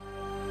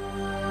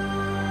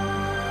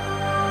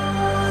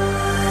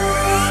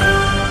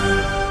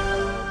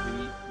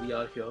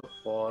here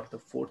for the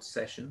fourth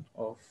session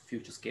of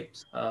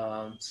Futurescapes.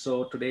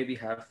 So today we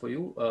have for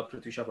you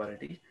Pratyusha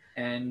Bharati.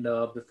 And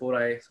before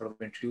I sort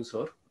of introduce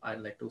her,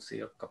 I'd like to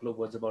say a couple of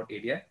words about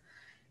ADI.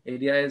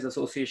 ADI is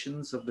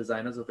Associations of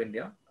Designers of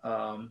India. We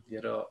are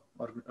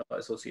an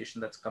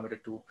association that's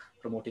committed to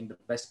promoting the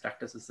best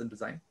practices in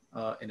design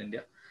in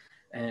India.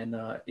 And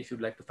if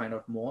you'd like to find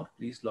out more,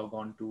 please log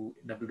on to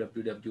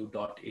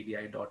www.adi.org.in.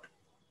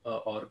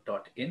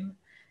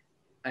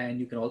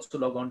 And you can also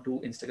log on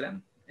to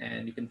Instagram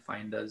and you can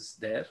find us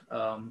there.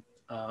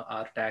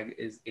 Our tag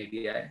is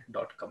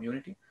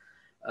adi.community.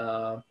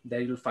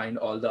 There you'll find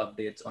all the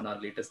updates on our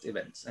latest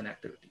events and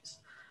activities.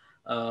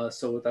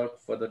 So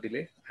without further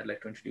delay, I'd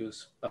like to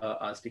introduce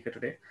our speaker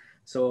today.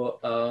 So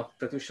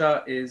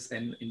Pratyusha is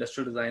an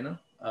industrial designer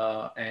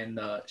and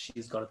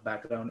she's got a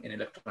background in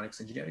electronics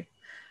engineering.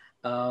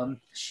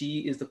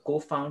 She is the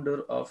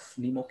co-founder of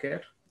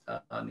Nemocare.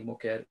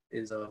 Nemocare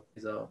is a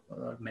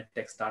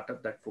MedTech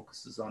startup that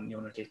focuses on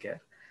neonatal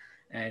care.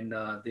 And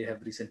they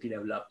have recently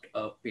developed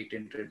a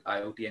patented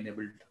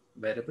IoT-enabled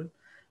wearable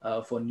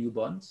for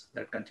newborns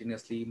that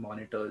continuously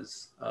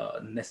monitors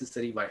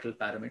necessary vital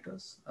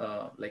parameters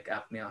like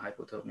apnea,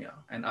 hypothermia,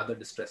 and other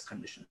distress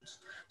conditions.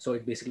 So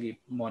it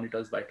basically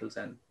monitors vitals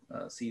and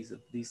sees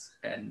if these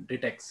and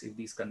detects if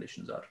these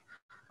conditions are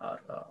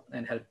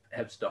and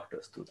helps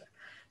doctors through that.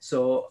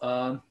 So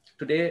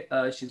today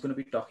she's going to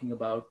be talking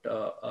about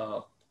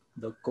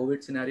the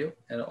COVID scenario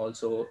and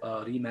also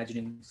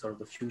reimagining sort of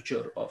the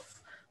future of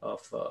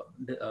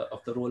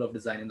the role of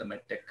design in the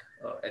MedTech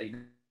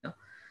arena.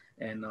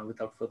 And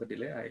without further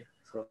delay, I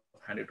sort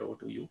of hand it over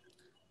to you.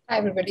 Hi,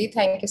 everybody.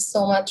 Thank you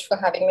so much for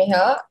having me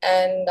here.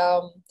 And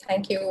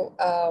thank you,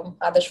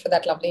 Adarsh, for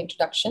that lovely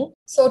introduction.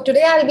 So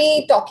today I'll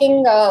be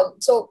talking,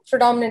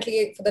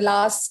 predominantly for the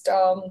last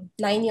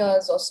 9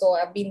 years or so,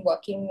 I've been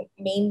working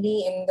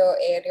mainly in the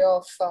area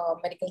of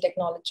medical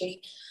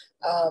technology,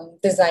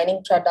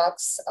 designing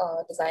products,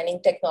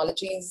 designing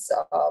technologies,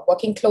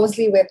 working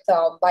closely with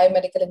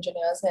biomedical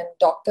engineers and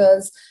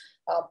doctors,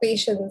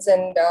 patients,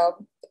 and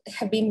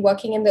have been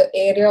working in the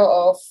area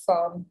of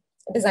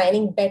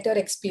designing better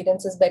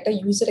experiences, better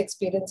user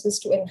experiences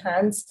to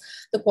enhance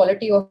the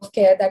quality of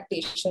care that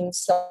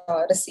patients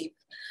receive.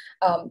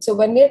 So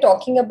when we're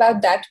talking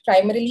about that,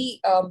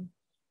 primarily,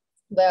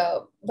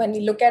 when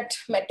we look at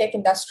MedTech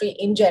industry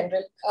in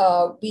general,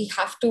 we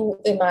have to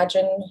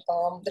imagine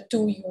the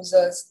two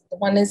users.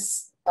 One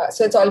is,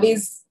 so it's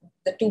always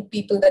the two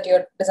people that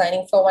you're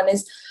designing for. One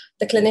is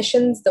the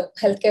clinicians, the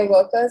healthcare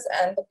workers,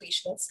 and the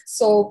patients.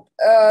 So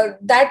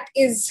that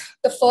is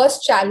the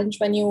first challenge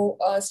when you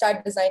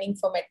start designing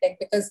for MedTech,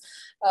 because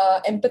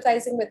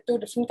empathizing with two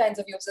different kinds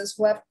of users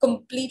who have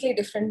completely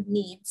different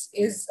needs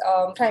is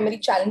a primary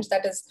challenge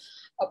that is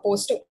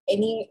posed to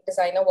any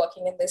designer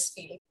working in this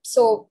field.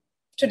 So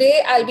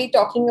today I'll be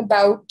talking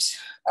about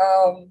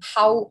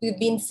how we've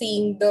been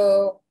seeing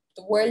the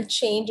world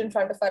change in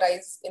front of our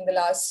eyes in the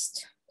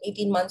last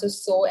 18 months or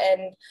so,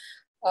 and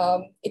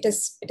it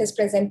has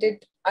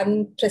presented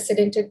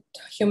unprecedented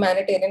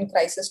humanitarian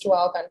crisis to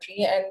our country,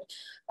 and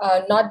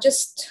not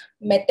just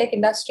MedTech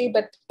industry,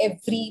 but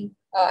every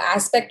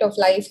aspect of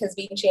life has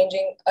been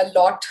changing a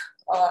lot.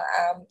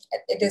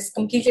 It is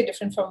completely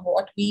different from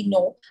what we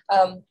know.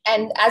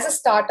 And as a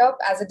startup,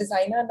 as a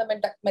designer in the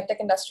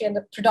MedTech industry, and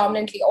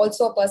predominantly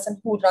also a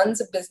person who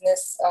runs a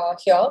business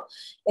here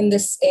in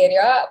this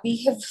area,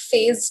 we have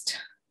faced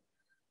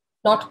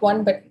not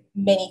one, but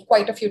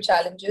quite a few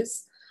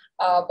challenges.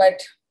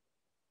 But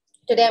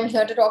today I'm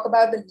here to talk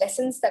about the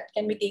lessons that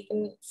can be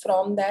taken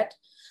from that,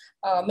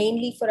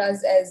 mainly for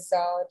us as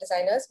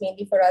designers,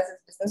 mainly for us as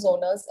business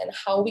owners, and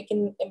how we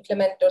can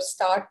implement or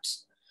start,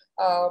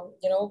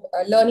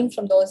 learning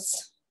from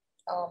those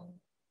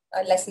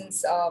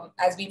lessons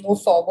as we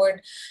move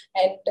forward.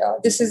 And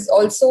this is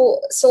also,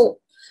 so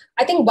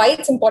I think why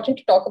it's important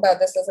to talk about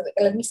this.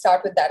 Let me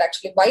start with that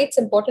actually. Why it's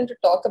important to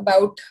talk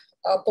about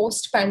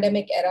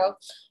post-pandemic era,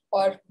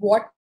 or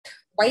why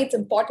it's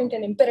important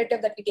and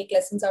imperative that we take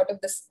lessons out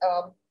of this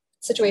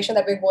situation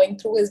that we're going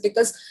through, is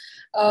because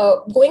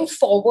going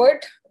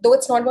forward, though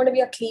it's not going to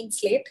be a clean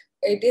slate,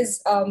 it is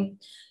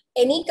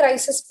any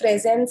crisis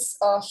presents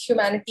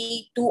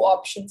humanity two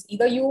options.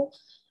 Either you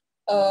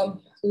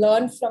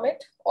learn from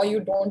it or you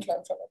don't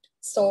learn from it.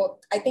 So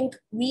I think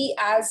we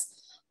as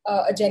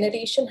a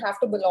generation have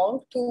to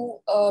belong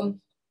to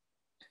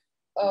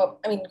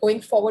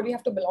going forward, we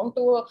have to belong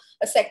to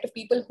a sect of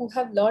people who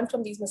have learned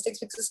from these mistakes,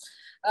 because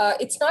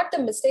it's not the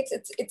mistakes,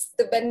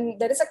 when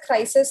there is a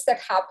crisis that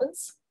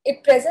happens,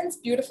 it presents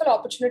beautiful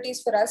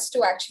opportunities for us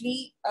to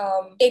actually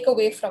take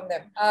away from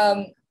them.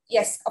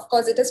 Yes, of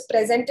course, it has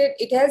presented,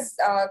 it has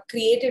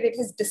created, it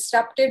has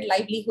disrupted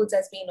livelihoods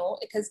as we know,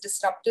 it has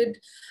disrupted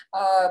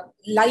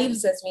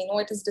lives as we know,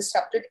 it has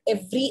disrupted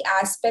every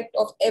aspect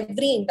of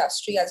every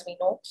industry as we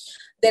know.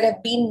 There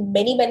have been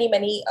many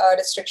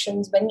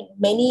restrictions,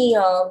 many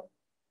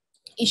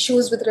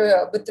issues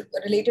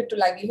related to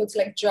livelihoods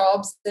like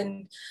jobs,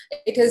 and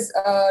it has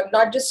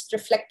not just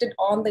reflected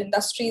on the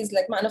industries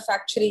like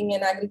manufacturing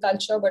and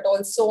agriculture, but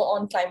also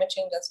on climate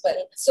change as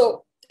well.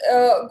 So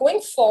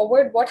going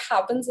forward, what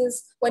happens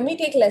is when we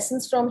take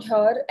lessons from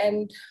here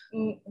and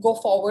go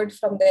forward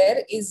from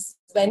there is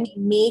when we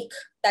make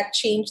that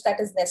change that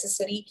is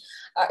necessary.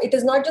 It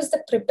is not just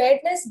the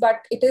preparedness,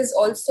 but it is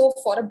also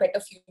for a better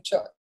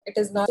future. It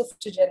is not for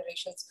future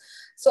generations.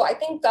 So I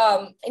think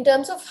in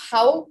terms of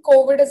how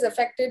COVID has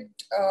affected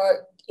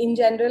in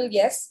general,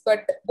 yes,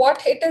 but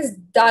what it has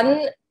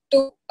done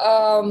to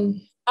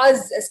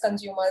us as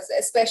consumers,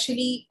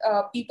 especially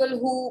people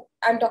who,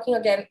 I'm talking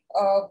again,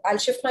 I'll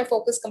shift my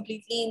focus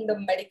completely in the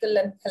medical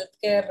and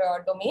healthcare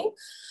domain.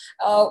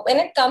 When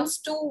it comes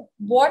to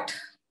what,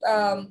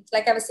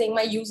 like I was saying,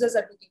 my users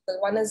are two people.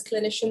 One is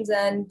clinicians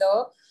and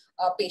the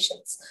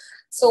patients.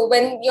 So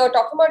when you're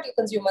talking about your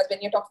consumers, when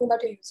you're talking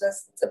about your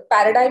users, the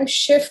paradigm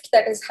shift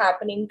that is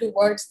happening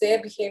towards their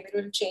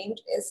behavioral change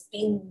is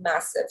being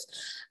massive.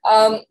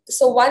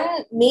 So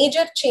one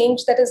major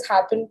change that has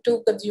happened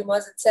to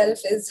consumers itself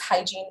is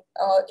hygiene.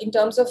 In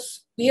terms of,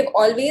 we have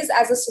always,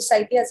 as a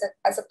society, as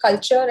a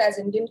culture, as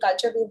Indian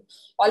culture, we've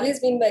always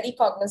been very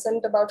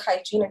cognizant about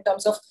hygiene in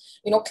terms of,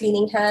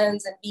 cleaning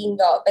hands and being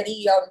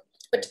very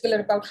particular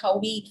about how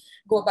we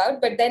go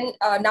about. But then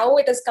now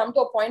it has come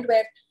to a point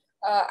where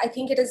I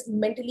think it has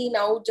mentally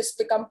now just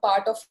become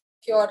part of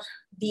your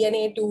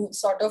DNA to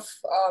sort of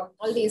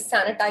always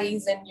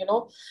sanitize, and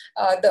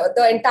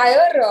the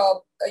entire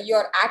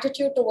your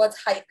attitude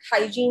towards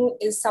hygiene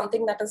is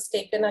something that has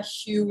taken a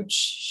huge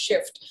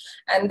shift,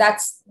 and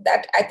that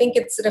I think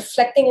it's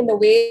reflecting in the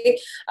way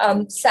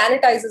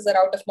sanitizers are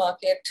out of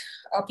market,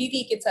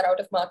 PPE kits are out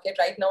of market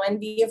right now, and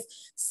we have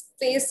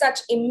faced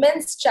such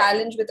immense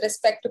challenge with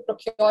respect to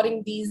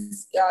procuring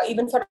these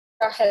even for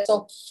our health.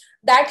 So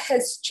that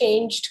has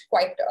changed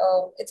quite.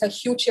 It's a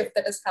huge shift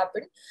that has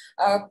happened.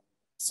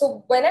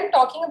 So when I'm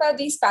talking about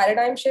these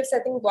paradigm shifts, I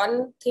think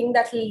one thing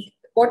that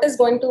what is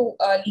going to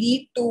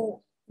lead to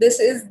this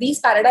is these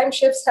paradigm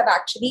shifts have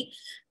actually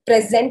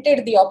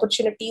presented the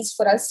opportunities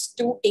for us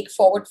to take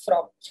forward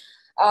from.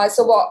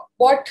 So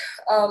what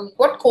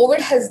COVID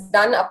has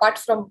done, apart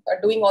from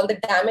doing all the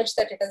damage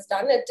that it has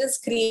done, it has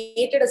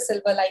created a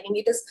silver lining.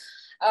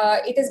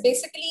 It has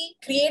basically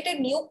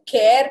created new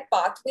care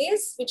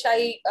pathways, which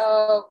I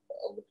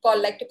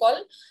like to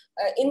call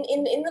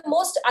in the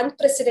most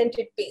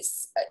unprecedented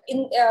pace.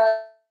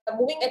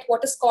 Moving at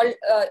what is called,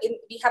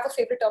 we have a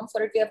favorite term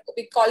for it.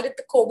 We call it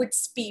the COVID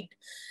speed.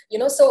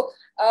 So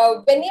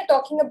when you're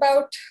talking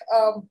about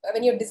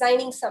when you're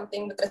designing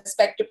something with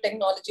respect to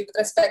technology, with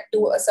respect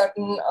to a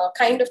certain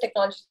kind of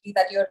technology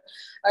that you're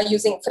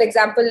using, for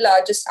example,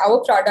 just our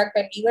product,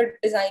 when we were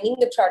designing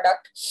the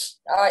product,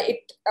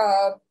 it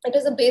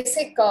was a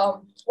basic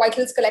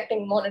vitals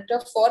collecting monitor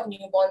for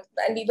newborns,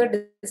 and we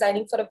were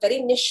designing for a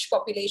very niche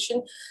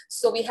population.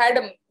 So we had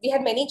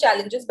many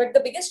challenges, but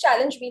the biggest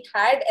challenge we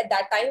had at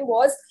that time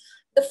was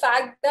the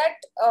fact that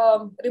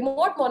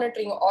remote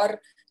monitoring, or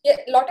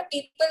a lot of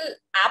people,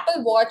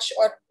 Apple Watch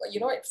or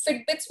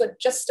Fitbits were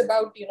just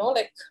about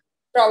like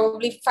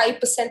probably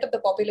 5% of the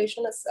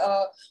population is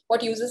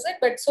what uses it.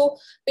 But so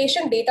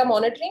patient data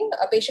monitoring,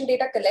 patient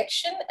data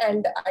collection,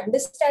 and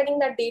understanding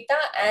that data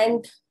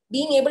and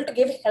being able to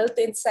give health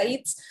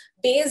insights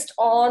based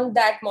on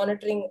that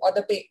monitoring or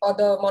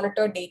the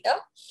monitor data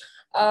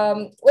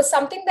was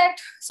something that,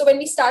 so when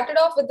we started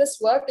off with this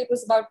work, it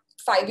was about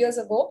 5 years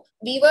ago.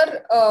 We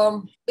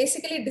were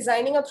basically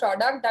designing a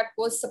product that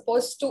was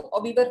supposed to,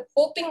 or we were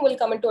hoping will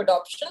come into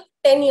adoption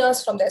 10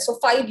 years from there. So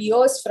 5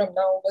 years from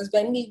now was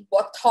when we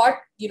thought,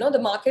 the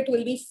market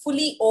will be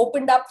fully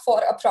opened up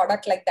for a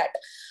product like that.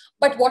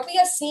 But what we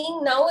are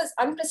seeing now is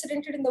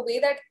unprecedented in the way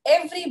that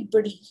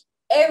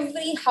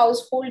every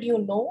household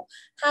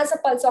has a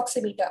pulse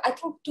oximeter. I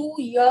think 2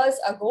 years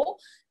ago,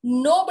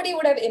 nobody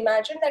would have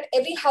imagined that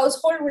every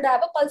household would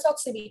have a pulse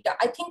oximeter.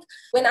 I think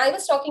when I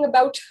was talking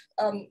about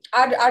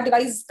our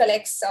device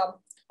collects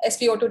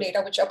SpO2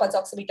 data, which a pulse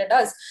oximeter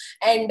does.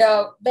 And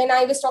when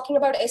I was talking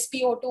about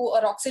SpO2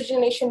 or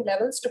oxygenation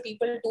levels to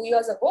people 2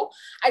 years ago,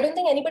 I don't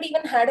think anybody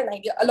even had an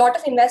idea. A lot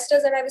of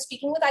investors that I was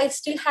speaking with, I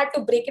still had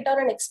to break it down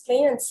and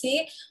explain and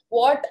say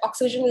what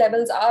oxygen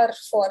levels are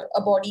for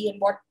a body and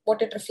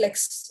what it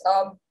reflects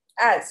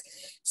as.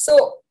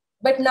 So,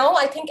 but now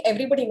I think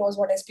everybody knows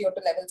what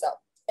SpO2 levels are.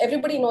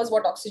 Everybody knows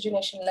what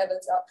oxygenation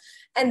levels are.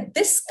 And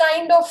this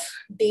kind of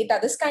data,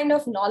 this kind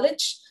of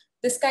knowledge,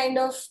 this kind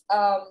of,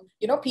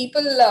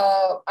 people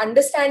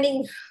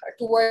understanding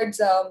towards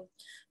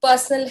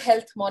personal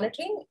health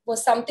monitoring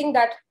was something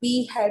that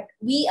we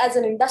as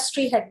an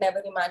industry had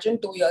never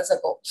imagined 2 years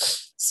ago.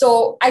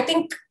 So I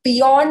think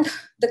beyond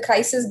the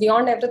crisis,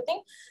 beyond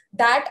everything,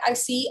 that I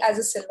see as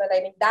a silver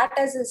lining,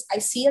 I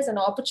see as an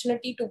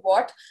opportunity to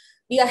what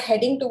we are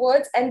heading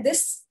towards. And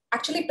this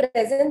actually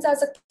presents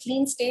as a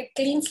clean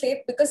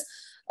slate, because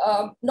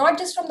not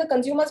just from the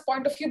consumer's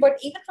point of view, but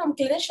even from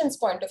clinicians'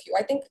 point of view.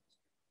 I think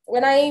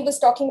when I was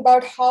talking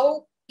about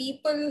how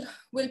people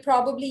will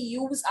probably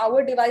use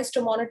our device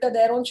to monitor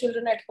their own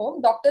children at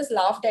home, doctors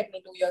laughed at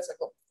me 2 years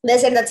ago. They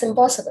said that's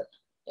impossible,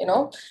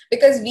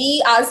 because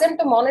we asked them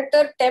to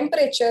monitor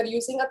temperature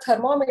using a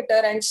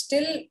thermometer and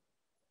still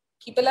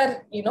people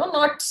are,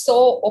 not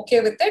so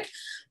okay with it.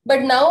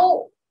 But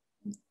now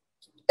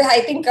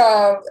I think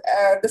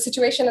the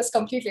situation is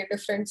completely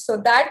different. So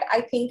that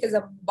I think is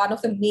one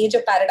of the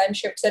major paradigm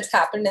shifts that's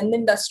happened in the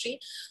industry,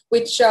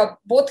 which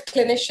both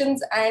clinicians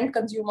and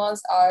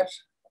consumers are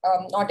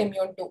not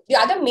immune to. The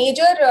other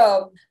major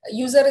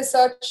user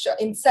research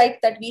insight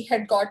that we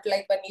had got,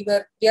 like when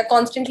we are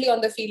constantly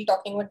on the field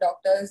talking with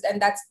doctors, and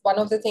that's one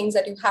of the things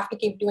that you have to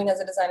keep doing as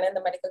a designer in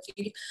the medical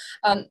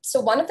field. So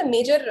one of the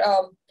major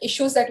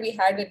issues that we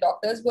had with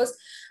doctors was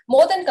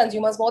more than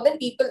consumers, more than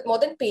people, more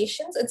than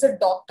patients, it's the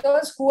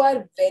doctors who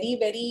are very,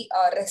 very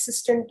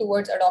resistant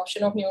towards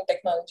adoption of new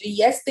technology.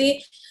 Yes,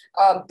 they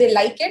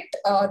like it.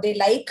 They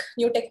like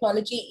new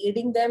technology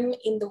aiding them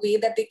in the way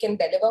that they can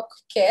deliver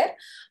care.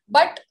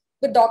 But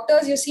with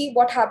doctors, you see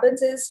what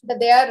happens is that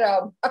they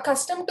are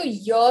accustomed to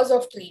years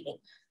of training.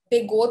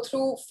 They go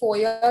through 4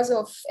 years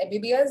of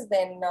MBBS,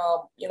 then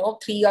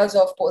 3 years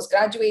of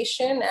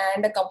post-graduation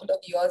and a couple of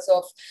years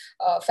of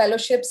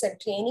fellowships and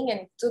training.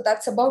 And so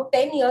that's about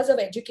 10 years of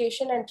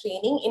education and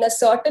training in a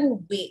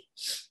certain way.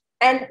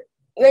 And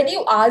when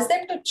you ask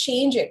them to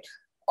change it,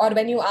 or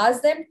when you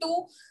ask them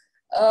to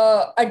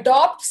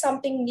adopt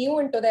something new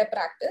into their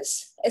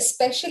practice,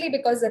 especially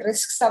because the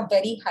risks are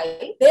very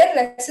high,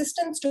 their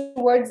resistance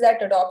towards that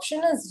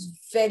adoption is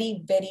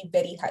very, very,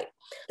 very high.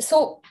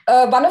 So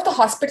one of the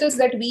hospitals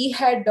that we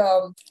had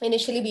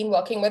initially been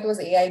working with was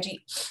AIG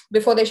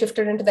before they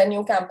shifted into their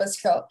new campus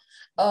here.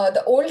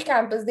 The old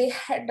campus, they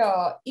had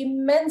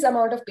immense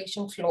amount of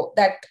patient flow,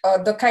 that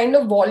the kind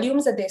of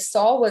volumes that they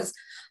saw was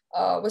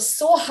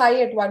so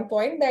high at one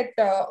point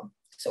that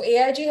so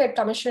AIG had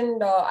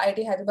commissioned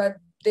IIT Hyderabad.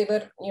 They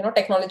were,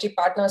 technology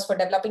partners for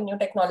developing new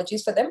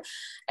technologies for them.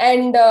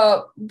 And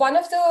one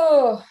of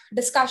the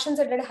discussions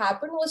that had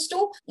happened was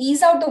to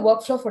ease out the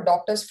workflow for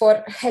doctors,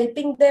 for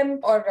helping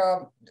them,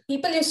 or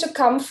people used to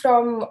come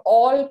from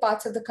all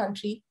parts of the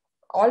country,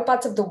 all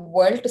parts of the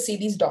world to see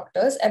these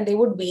doctors, and they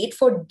would wait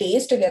for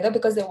days together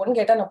because they wouldn't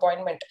get an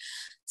appointment.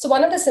 So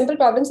one of the simple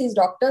problems these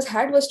doctors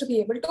had was to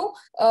be able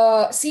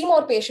to see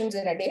more patients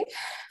in a day,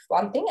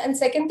 one thing. And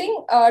second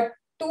thing,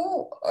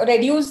 to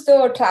reduce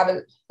the travel,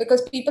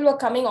 because people were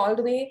coming all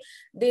the way.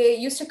 They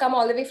used to come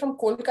all the way from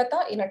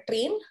Kolkata in a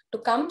train to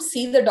come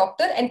see the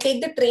doctor and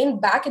take the train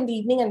back in the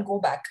evening and go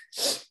back.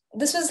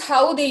 This was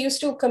how they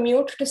used to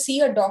commute to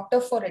see a doctor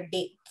for a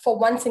day, for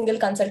one single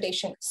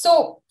consultation.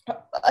 So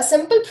a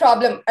simple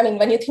problem, I mean,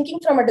 when you're thinking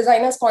from a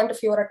designer's point of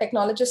view or a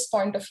technologist's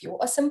point of view,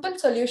 a simple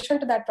solution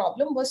to that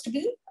problem was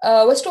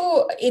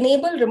to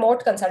enable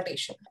remote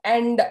consultation.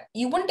 And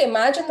you wouldn't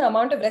imagine the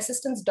amount of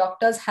resistance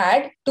doctors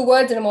had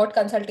towards remote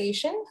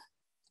consultation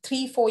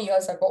 3-4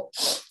 years ago.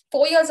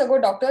 4 years ago,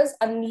 doctors,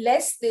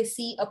 unless they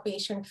see a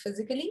patient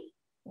physically,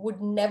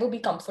 would never be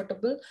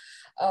comfortable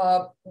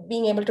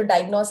being able to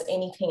diagnose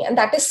anything. And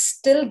that is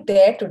still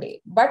there today.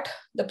 But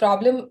the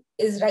problem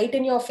is right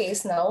in your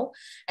face now.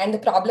 And the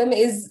problem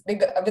is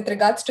with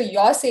regards to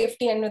your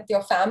safety and with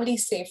your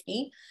family's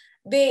safety.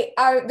 They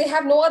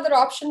have no other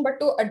option but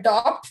to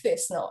adopt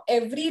this now.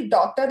 Every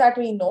doctor that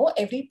we know,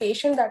 every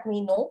patient that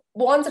we know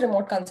wants a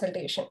remote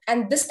consultation.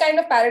 And this kind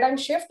of paradigm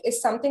shift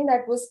is something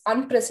that was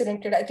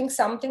unprecedented. I think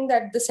something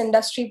that this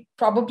industry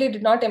probably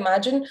did not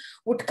imagine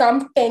would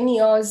come 10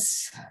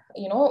 years,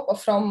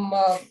 from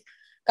a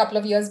couple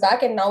of years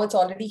back. And now it's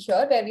already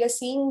here, where we are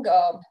seeing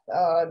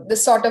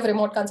this sort of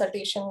remote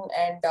consultation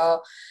and,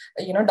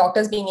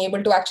 doctors being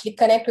able to actually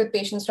connect with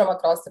patients from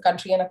across the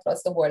country and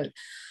across the world.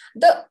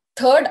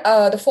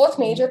 The fourth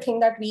major thing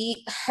that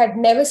we had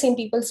never seen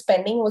people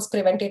spending was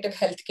preventative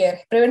healthcare.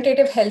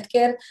 Preventative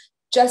healthcare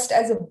just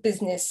as a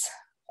business,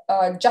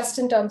 just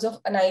in terms of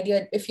an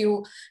idea. If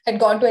you had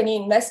gone to any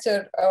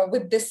investor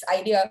with this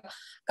idea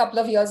a couple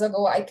of years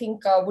ago, I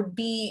think would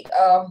be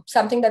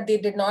something that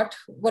they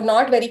were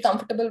not very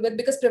comfortable with,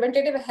 because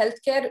preventative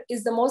healthcare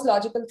is the most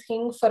logical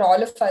thing for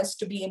all of us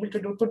to be able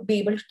to do, to be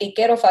able to take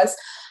care of us.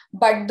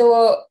 But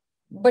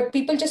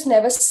people just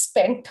never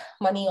spent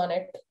money on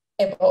it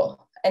ever.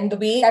 And the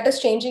way that is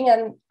changing,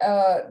 and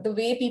the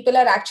way people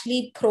are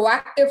actually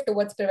proactive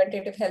towards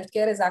preventative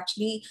healthcare is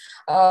actually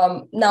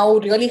now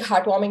really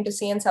heartwarming to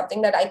see, and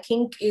something that I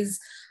think is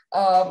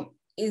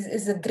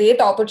a great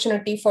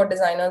opportunity for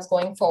designers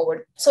going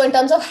forward. So in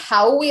terms of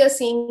how we are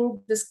seeing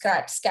this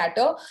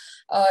scatter,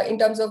 in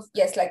terms of,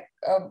 yes, like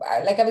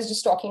I was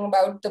just talking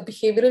about, the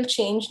behavioral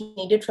change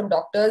needed from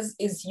doctors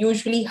is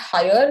usually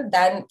higher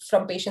than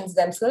from patients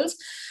themselves.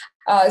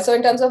 So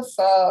in terms of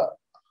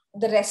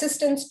the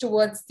resistance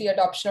towards the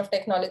adoption of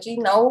technology,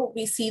 now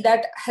we see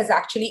that has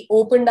actually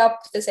opened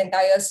up this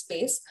entire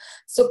space.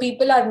 So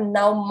people are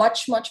now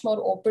much, much more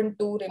open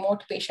to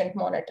remote patient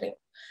monitoring.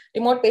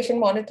 remote patient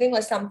monitoring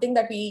was something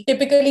that we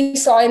typically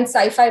saw in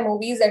sci-fi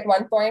movies at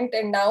one point,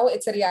 and now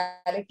it's a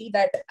reality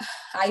that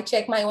I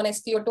check my own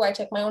SpO2, I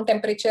check my own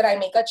temperature, I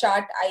make a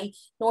chart, I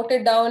note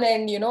it down,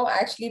 and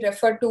actually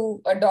refer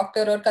to a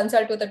doctor or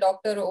consult with a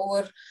doctor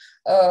over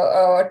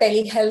a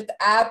telehealth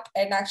app,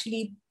 and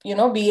actually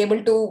be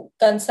able to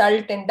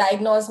consult and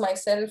diagnose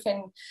myself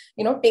and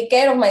take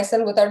care of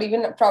myself without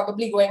even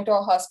probably going to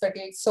a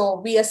hospital.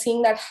 So we are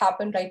seeing that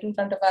happen right in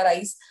front of our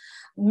eyes.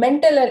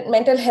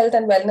 Mental health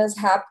and wellness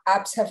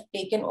apps have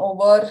taken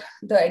over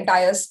the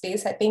entire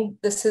space. I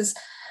think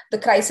the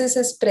crisis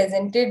has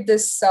presented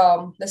this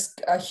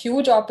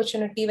huge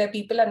opportunity where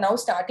people are now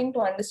starting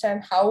to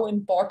understand how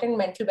important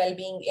mental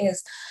well-being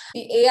is.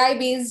 The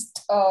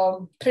AI-based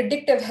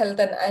predictive health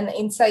and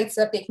insights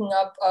are taking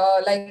up,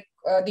 like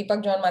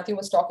Deepak John Matthew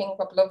was talking a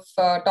couple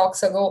of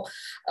talks ago.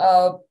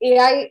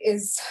 AI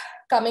is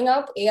coming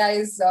up. AI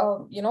is,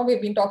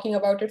 we've been talking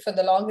about it for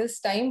the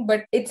longest time,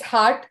 but it's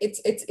hard.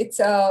 It's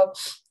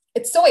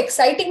so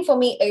exciting for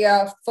me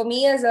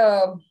as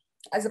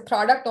a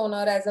product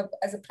owner, as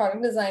a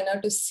product designer,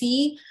 to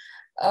see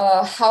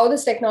how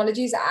this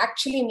technology is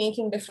actually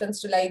making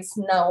difference to lives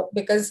now.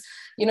 Because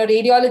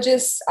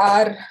radiologists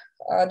are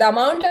the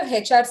amount of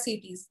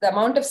HRCTs, the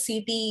amount of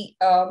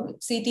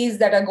CTs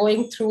that are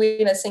going through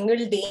in a single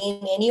day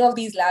in any of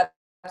these labs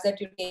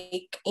that you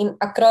take in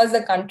across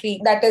the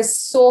country, that is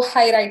so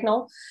high right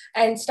now.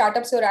 And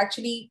startups are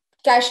actually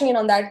cashing in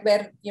on that,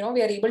 where we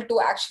are able to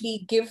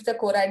actually give the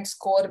Corad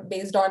score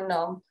based on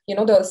the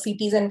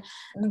CTs. And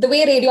the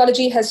way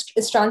radiology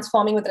is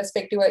transforming with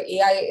respect to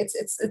AI,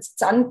 it's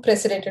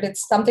unprecedented.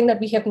 It's something that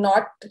we have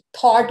not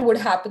thought would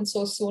happen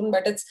so soon,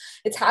 but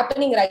it's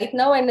happening right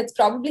now, and it's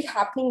probably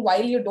happening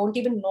while you don't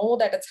even know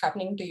that it's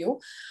happening to you.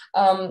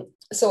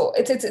 So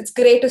it's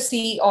great to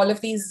see all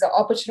of these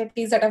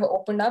opportunities that have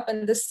opened up,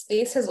 and this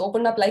space has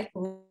opened up like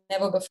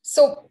never before.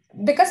 So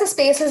because the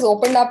space has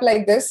opened up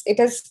like this, it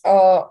is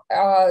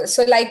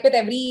so like with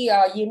every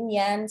yin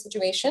yang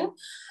situation,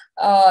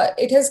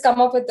 it has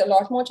come up with a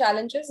lot more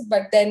challenges.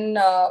 But then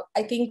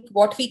I think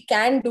what we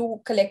can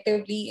do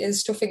collectively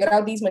is to figure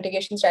out these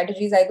mitigation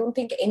strategies. I don't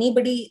think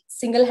anybody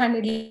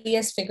single-handedly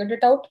has figured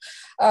it out.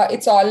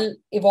 It's all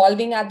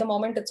evolving at the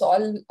moment. It's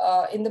all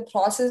in the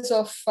process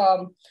of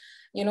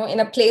in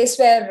a place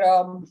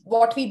where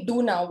what we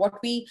do now, what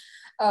we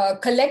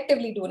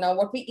collectively do now,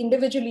 what we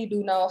individually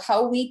do now,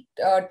 how we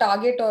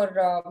target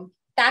or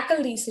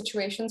tackle these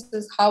situations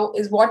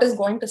is what is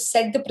going to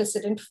set the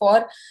precedent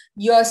for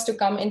years to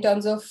come, in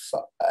terms of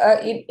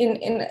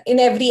in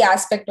every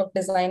aspect of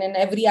design and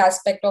every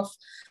aspect of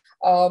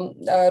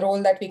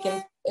role that we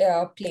can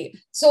play.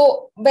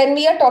 So when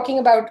we are talking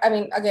about,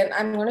 again,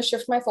 I'm going to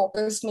shift my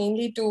focus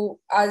mainly to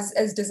us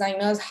as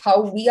designers,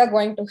 how we are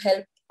going to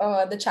help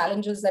the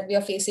challenges that we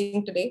are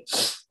facing today.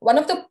 One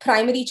of the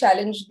primary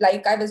challenge,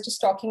 like I was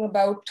just talking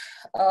about,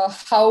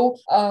 how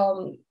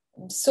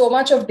so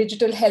much of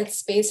digital health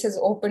space has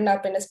opened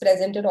up and has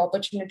presented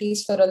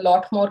opportunities for a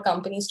lot more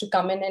companies to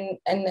come in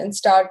and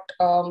start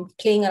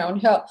playing around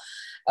here.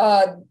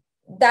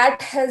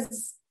 That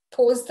has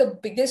posed the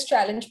biggest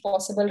challenge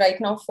possible right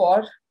now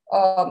for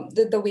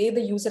the way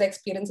the user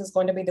experience is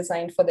going to be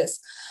designed for this.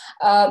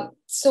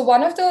 So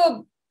one of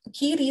the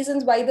key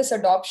reasons why this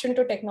adoption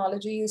to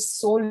technology is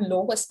so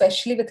low,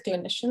 especially with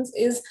clinicians,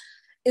 is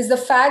the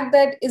fact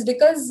that is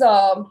because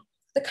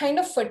the kind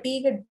of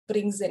fatigue it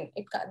brings in.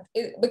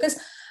 Because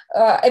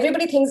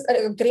everybody thinks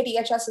a great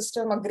EHR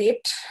system, a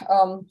great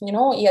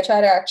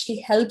EHR actually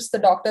helps the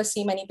doctor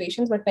see many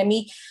patients. But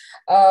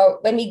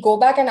when we go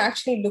back and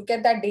actually look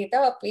at that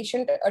data,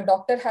 a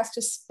doctor has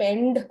to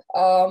spend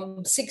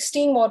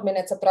 16 more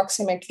minutes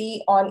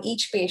approximately on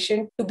each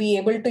patient to be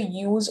able to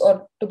use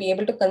or to be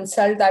able to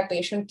consult that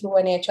patient through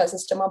an EHR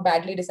system, a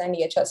badly designed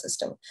EHR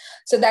system.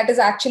 So that is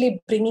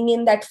actually bringing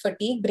in that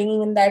fatigue,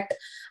 bringing in that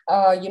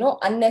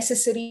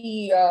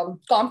unnecessary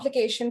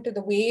complication to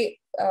the way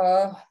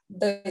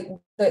the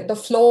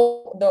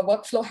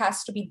workflow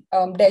has to be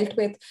dealt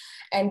with.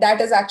 And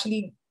that is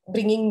actually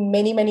bringing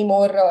many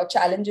more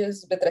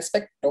challenges with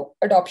respect to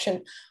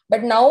adoption.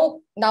 But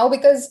now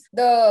because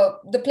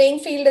the playing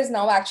field is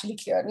now actually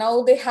clear,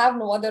 now they have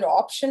no other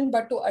option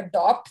but to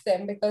adopt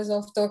them because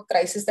of the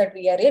crisis that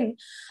we are in.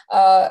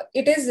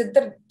 It is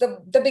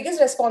the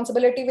biggest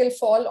responsibility will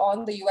fall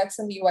on the UX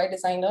and the UI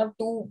designer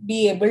to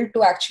be able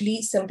to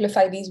actually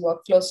simplify these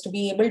workflows, to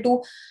be able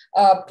to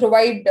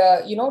provide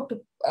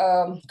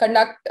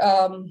conduct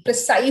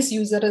precise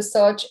user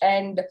research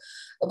and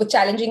with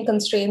challenging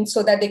constraints,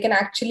 so that they can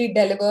actually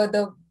deliver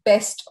the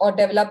best or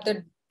develop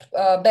the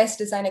best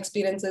design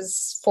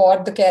experiences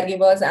for the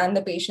caregivers and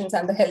the patients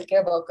and the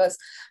healthcare workers.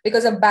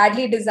 Because a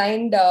badly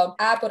designed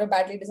app or a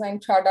badly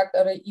designed product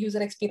or a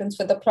user experience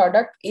for the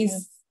product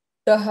is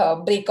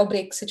the break or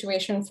break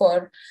situation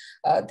for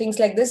things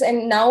like this.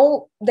 And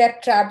now they're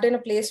trapped in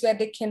a place where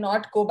they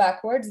cannot go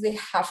backwards. They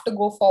have to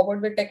go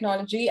forward with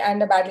technology,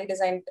 and a badly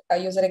designed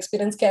user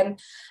experience can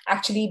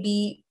actually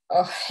be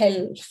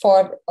hell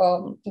for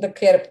the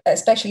care,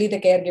 especially the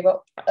caregiver.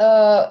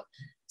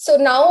 So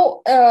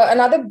now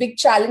another big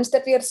challenge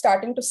that we are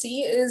starting to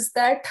see is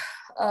that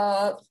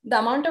the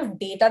amount of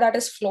data that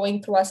is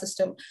flowing through our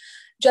system,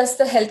 just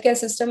the healthcare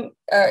system,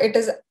 it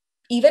is,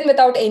 even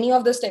without any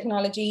of this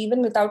technology,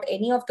 even without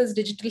any of this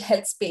digital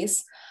health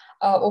space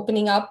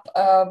opening up,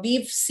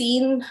 we've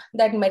seen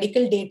that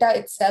medical data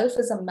itself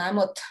is a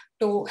mammoth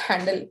to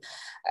handle,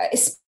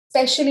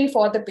 especially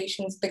for the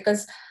patients,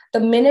 because the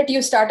minute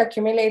you start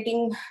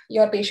accumulating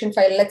your patient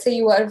file, let's say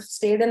you have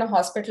stayed in a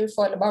hospital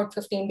for about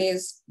 15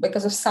 days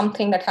because of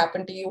something that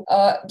happened to you,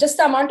 just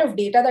the amount of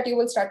data that you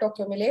will start to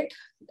accumulate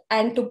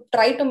and to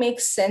try to make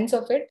sense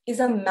of it is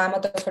a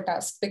mammoth of a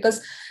task,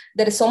 because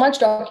there is so much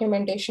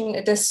documentation.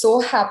 It is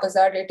so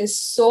haphazard. It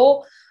is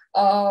so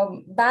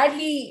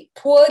badly,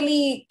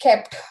 poorly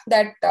kept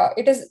that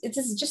it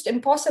is just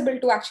impossible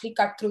to actually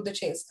cut through the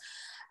chase.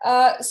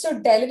 So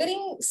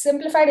delivering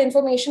simplified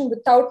information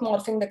without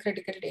morphing the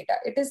critical data,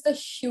 it is the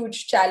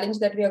huge challenge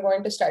that we are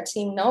going to start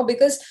seeing now,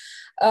 because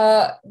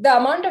the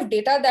amount of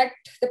data that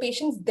the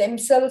patients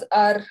themselves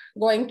are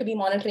going to be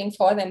monitoring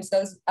for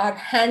themselves, are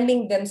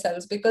handling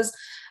themselves, because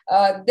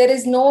there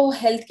is no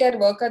healthcare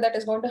worker that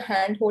is going to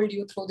handhold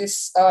you through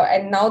this.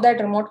 And now that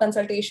remote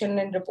consultation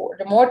and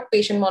remote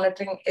patient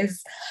monitoring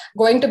is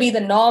going to be the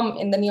norm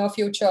in the near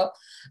future,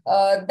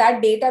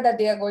 that data that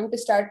they are going to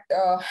start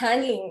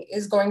handling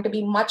is going to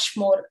be much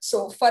more.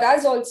 So for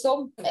us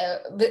also,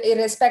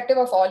 irrespective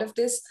of all of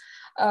this,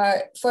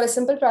 for a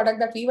simple product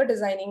that we were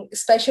designing,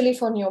 especially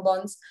for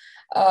newborns,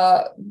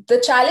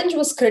 the challenge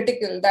was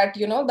critical, that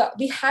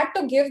we had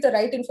to give the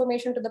right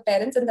information to the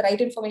parents and the right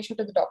information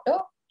to the doctor.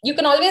 You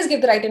can always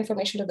give the right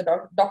information to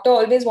the doctor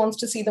always wants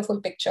to see the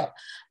full picture,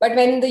 but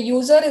when the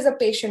user is a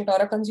patient or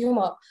a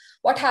consumer,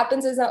 what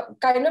happens is a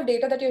kind of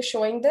data that you're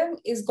showing them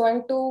is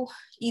going to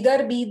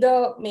either be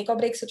the make or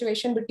break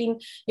situation between,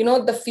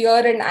 the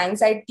fear and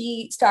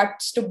anxiety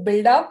starts to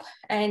build up,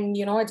 and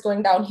it's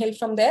going downhill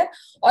from there,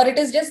 or it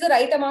is just the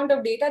right amount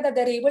of data that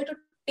they're able to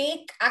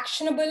take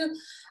actionable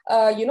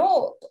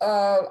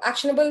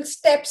actionable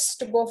steps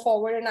to go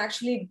forward and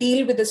actually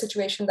deal with the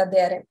situation that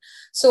they are in.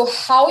 So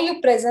how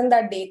you present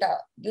that data,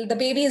 the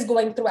baby is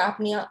going through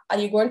apnea, are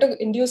you going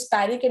to induce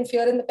panic and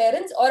fear in the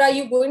parents, or are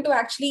you going to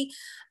actually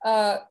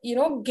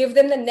give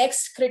them the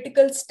next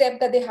critical step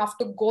that they have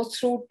to go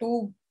through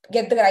to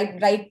get the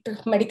right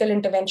medical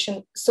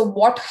intervention? So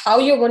how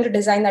you're going to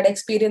design that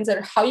experience,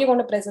 or how you're going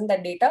to present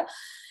that data,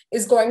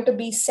 is going to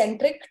be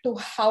centric to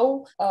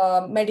how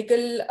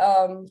medical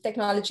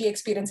technology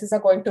experiences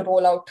are going to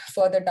roll out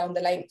further down the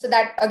line. So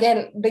that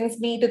again brings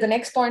me to the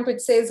next point,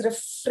 which says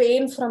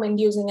refrain from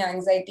inducing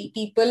anxiety.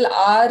 People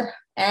are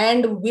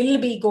and will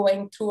be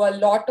going through a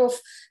lot of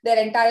their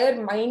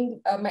entire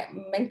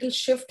mental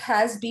shift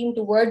has been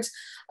towards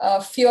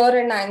fear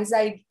and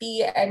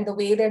anxiety, and the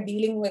way they're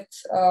dealing with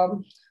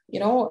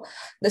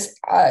this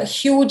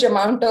huge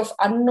amount of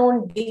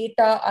unknown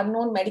data,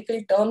 unknown medical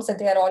terms that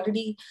they are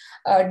already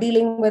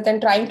dealing with,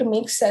 and trying to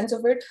make sense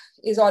of it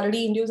is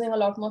already inducing a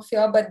lot more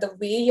fear. But the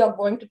way you're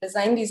going to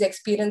design these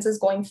experiences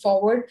going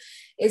forward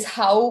is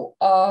how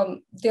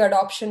the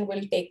adoption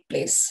will take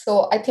place.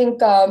 So I think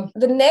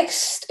the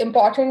next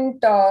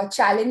important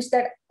challenge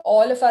that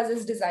all of us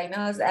as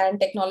designers and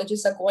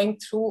technologists are going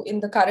through in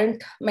the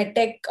current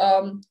MedTech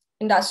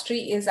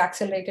industry is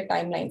accelerated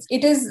timelines.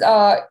 It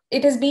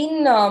has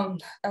been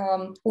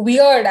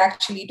weird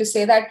actually to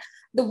say that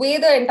the way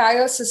the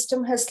entire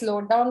system has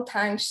slowed down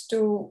thanks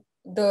to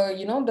the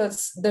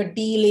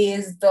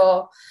delays,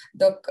 the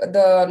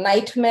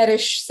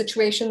nightmarish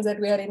situations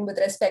that we are in with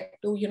respect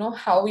to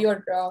how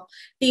your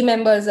team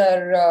members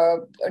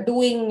are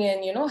doing,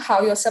 and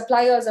how your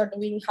suppliers are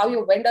doing, how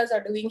your vendors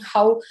are doing,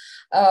 how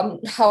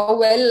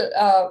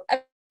well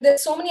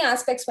there's so many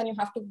aspects when you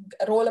have to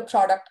roll a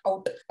product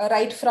out,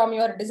 right from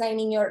your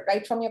designing,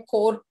 right from your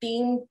core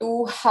team,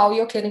 to how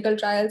your clinical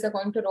trials are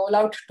going to roll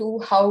out, to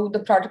how the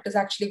product is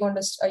actually going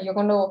to, you're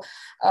going to,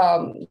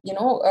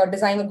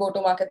 design the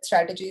go-to-market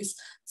strategies.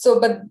 So,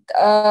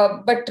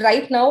 but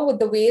right now, with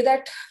the way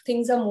that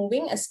things are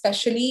moving,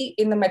 especially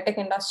in the medtech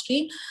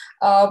industry,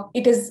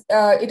 it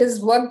has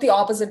worked the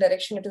opposite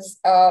direction. It is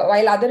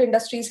while other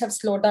industries have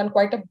slowed down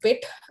quite a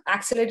bit,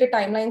 accelerated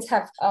timelines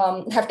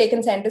have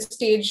taken center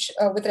stage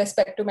with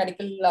respect to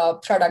medical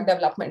product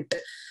development.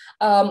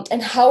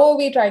 And how are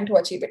we trying to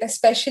achieve it,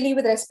 especially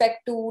with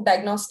respect to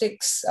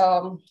diagnostics,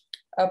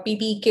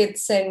 PPE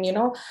kits, and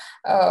a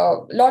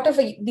lot of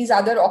these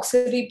other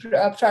auxiliary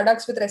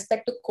products with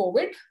respect to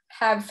COVID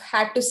have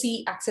had to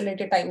see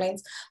accelerated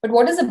timelines. But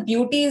what is the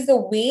beauty is the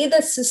way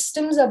the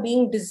systems are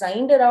being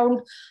designed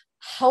around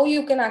how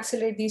you can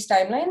accelerate these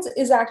timelines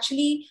is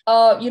actually,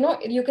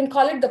 you can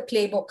call it the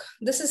playbook.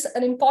 This is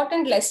an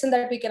important lesson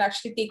that we can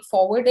actually take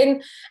forward,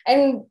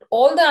 and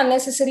all the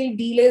unnecessary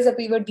delays that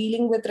we were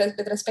dealing with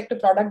respect to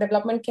product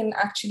development can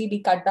actually be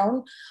cut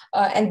down.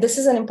 And this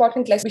is an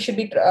important lesson we should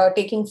be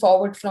taking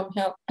forward from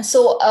here.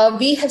 So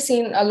we have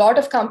seen a lot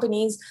of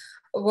companies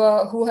who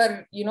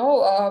are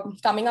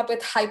coming up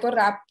with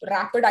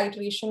rapid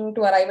iteration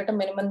to arrive at a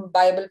minimum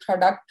viable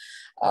product.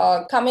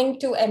 Coming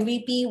to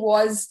MVP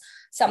was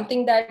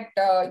something that,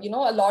 a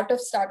lot of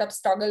startups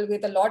struggle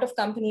with. A lot of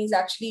companies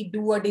actually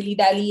do a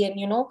dilly-dally, and,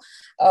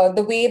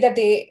 the way that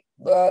they,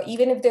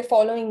 even if they're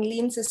following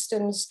lean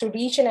systems, to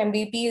reach an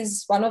MVP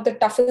is one of the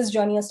toughest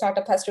journey a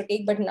startup has to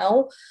take. But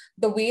now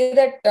the way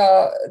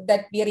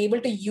that we are able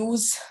to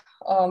use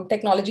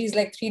technologies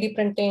like 3D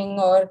printing,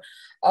 or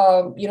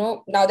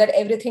now that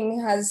everything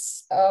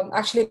has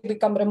actually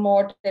become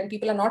remote and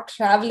people are not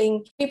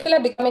traveling, people are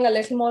becoming a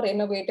little more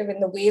innovative in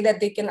the way that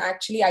they can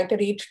actually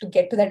iterate to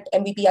get to that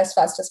MVP as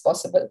fast as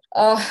possible.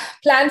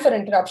 Plan for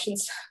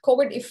interruptions.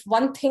 If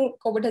one thing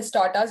COVID has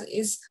taught us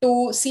is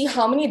to see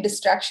how many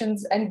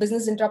distractions and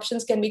business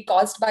interruptions can be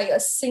caused by a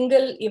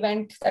single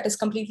event that is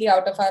completely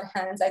out of our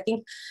hands. I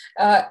think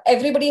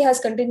everybody has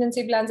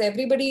contingency plans.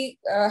 Everybody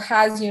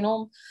has,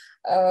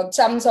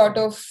 some sort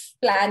of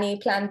plan A,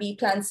 plan B,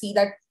 plan C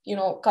that,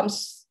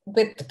 comes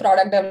with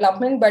product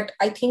development. But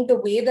I think the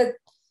way that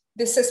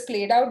this has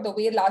played out, the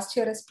way last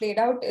year has played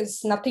out,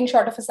 is nothing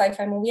short of a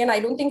sci-fi movie. And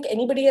I don't think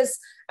anybody has,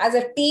 as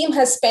a team,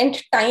 has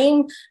spent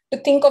time to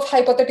think of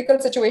hypothetical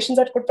situations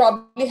that could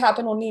probably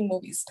happen only in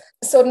movies.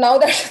 So now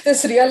that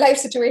this real life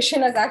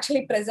situation has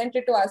actually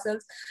presented to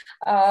ourselves,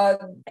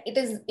 it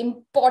is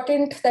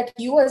important that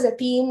you as a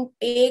team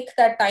take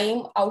that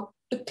time out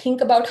to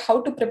think about how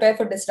to prepare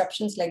for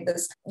disruptions like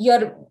this.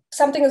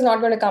 Something is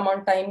not going to come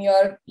on time.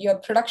 Your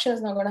production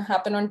is not going to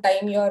happen on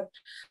time. Your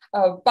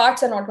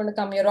parts are not going to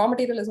come. Your raw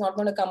material is not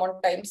going to come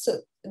on time. So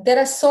there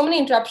are so many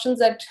interruptions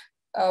that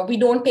we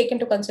don't take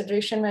into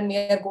consideration when we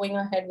are going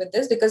ahead with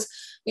this, because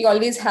we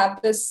always have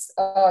this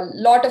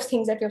lot of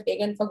things that we have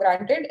taken for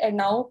granted. And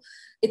now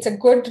it's a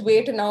good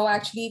way to now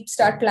actually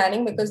start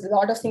planning, because a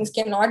lot of things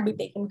cannot be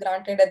taken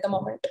granted at the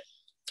moment,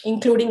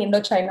 including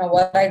Indo-China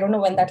war. I don't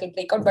know when that will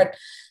break out, but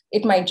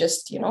it might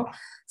just,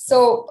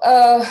 So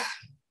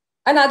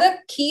another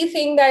key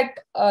thing that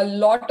a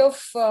lot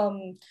of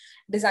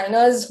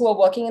designers who are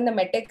working in the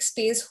MedTech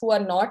space who are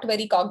not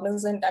very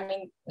cognizant,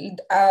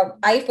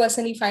 I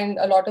personally find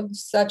a lot of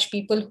such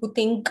people who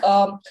think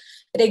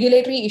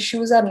regulatory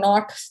issues are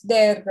not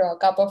their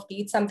cup of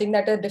tea. It's something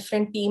that a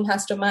different team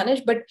has to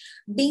manage. But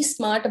be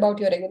smart about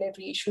your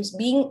regulatory issues,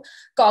 being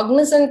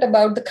cognizant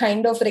about the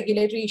kind of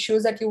regulatory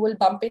issues that you will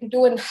bump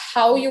into and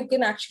how you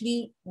can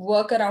actually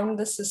work around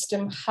the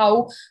system.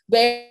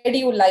 Where do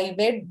you lie?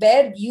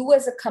 Where you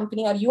as a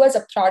company or you as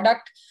a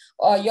product,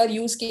 your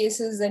use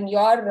cases and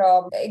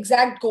your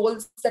exact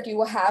goals that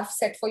you have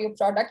set for your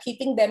product,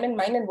 keeping them in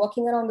mind and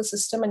working around the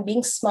system and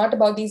being smart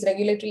about these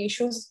regulatory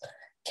issues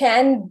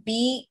can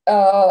be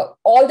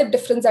all the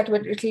difference that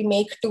it will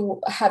make to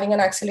having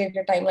an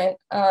accelerated timeline.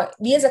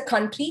 We as a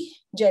country,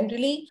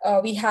 generally,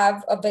 we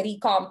have a very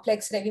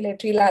complex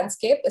regulatory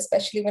landscape,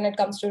 especially when it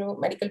comes to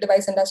medical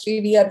device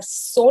industry. We are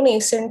so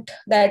nascent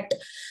that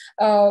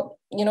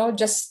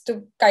just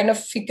to kind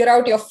of figure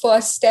out your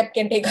first step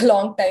can take a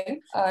long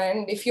time.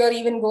 And if you're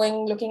even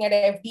looking at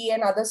FDA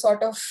and other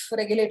sort of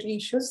regulatory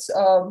issues,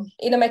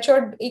 in a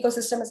matured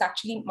ecosystem, it's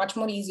actually much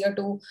more easier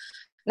to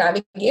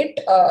navigate,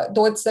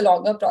 though it's a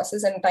longer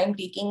process and time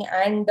taking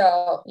and,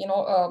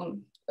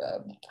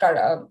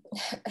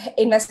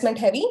 investment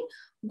heavy.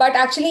 But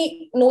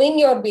actually knowing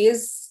your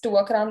ways to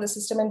work around the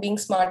system and being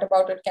smart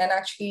about it can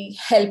actually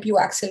help you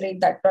accelerate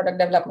that product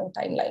development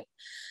timeline.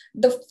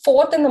 The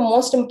fourth and the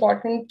most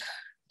important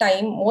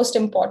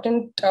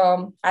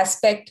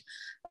aspect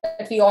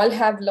that we all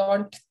have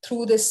learned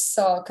through this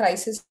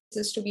crisis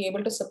is to be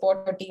able to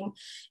support your team,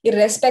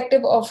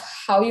 irrespective of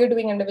how you're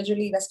doing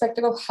individually,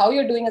 irrespective of how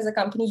you're doing as a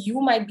company. You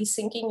might be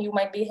sinking, you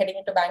might be heading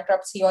into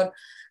bankruptcy, or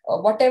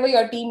whatever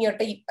your team,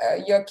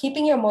 you're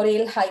keeping your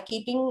morale high,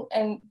 keeping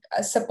and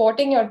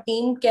supporting your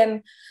team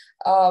can,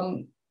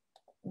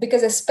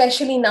 because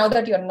especially now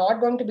that you're not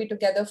going to be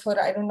together for,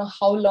 I don't know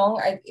how long,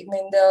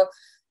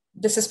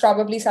 this is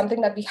probably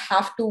something that we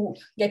have to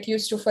get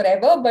used to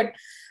forever, but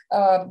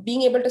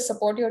being able to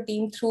support your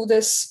team through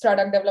this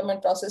product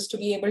development process, to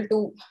be able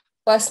to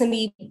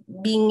personally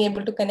being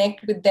able to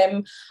connect with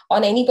them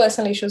on any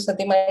personal issues that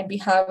they might be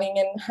having,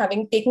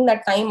 and taking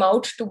that time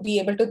out to be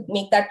able to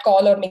make that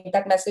call or make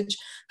that message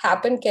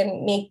happen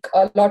can make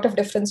a lot of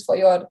difference for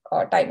your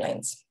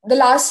timelines. The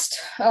last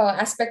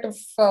aspect of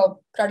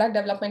product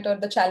development, or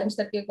the challenge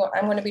that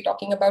I'm going to be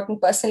talking about,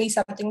 and personally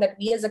something that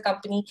we as a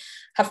company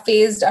have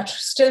faced, are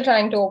still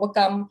trying to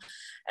overcome,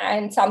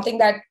 and something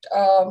that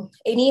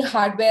any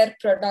hardware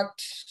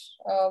product,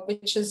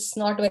 which is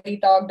not very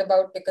talked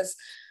about, because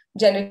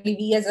generally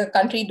we as a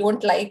country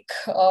don't like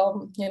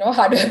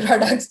hardware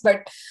products,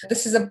 but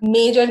this is a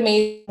major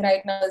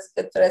right now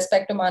with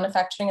respect to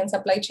manufacturing and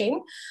supply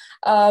chain.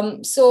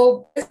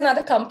 So there's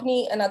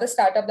another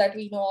startup that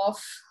we know of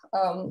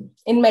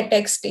in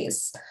MedTech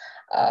space,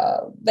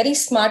 very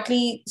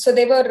smartly. So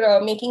they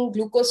were making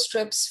glucose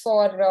strips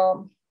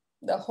for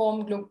the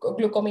home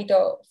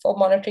glucometer for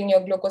monitoring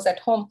your glucose at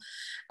home.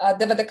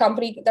 They were the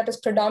company that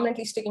was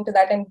predominantly sticking to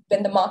that. And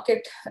when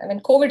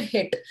COVID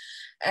hit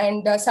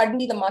and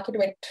suddenly the market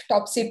went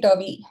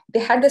topsy-turvy, they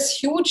had this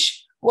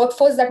huge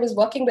workforce that was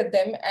working with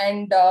them.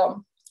 And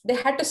they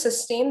had to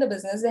sustain the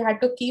business. They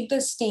had to keep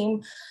this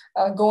team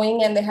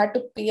going, and they had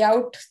to pay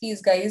out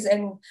these guys,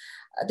 and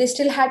they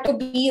still had to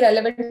be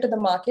relevant to the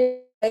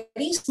market.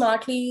 Very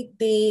smartly,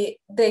 the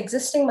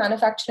existing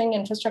manufacturing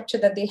infrastructure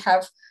that they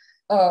have,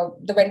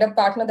 the vendor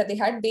partner that they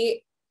had,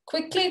 they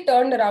quickly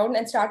turned around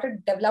and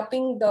started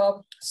developing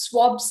the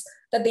swabs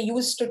that they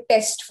used to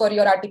test for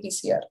your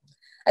RT-PCR.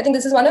 I think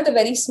this is one of the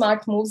very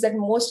smart moves that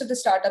most of the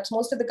startups,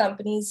 most of the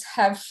companies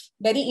have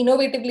very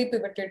innovatively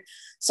pivoted.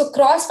 So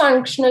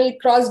cross-functional,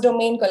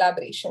 cross-domain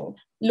collaboration,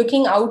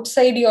 looking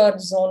outside your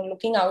zone,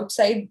 looking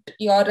outside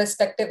your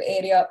respective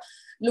area,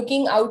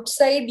 looking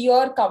outside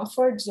your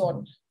comfort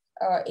zone.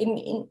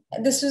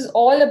 This is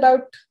all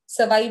about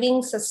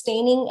surviving,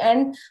 sustaining,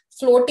 and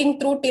floating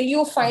through till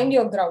you find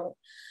your ground.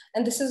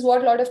 And this is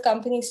what a lot of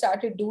companies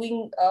started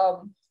doing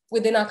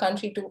within our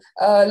country too.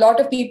 A lot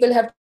of people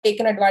have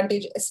taken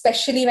advantage,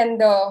 especially when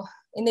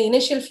in the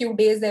initial few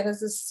days, there was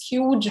this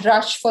huge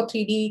rush for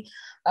 3D,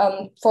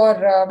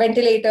 for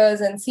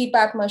ventilators and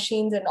CPAP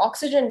machines, and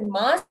oxygen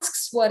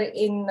masks were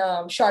in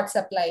short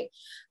supply.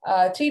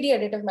 3D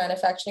additive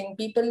manufacturing,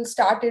 people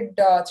started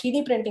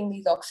 3D printing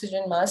these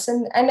oxygen masks,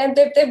 and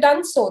they've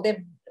done so.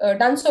 They've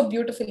done so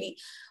beautifully.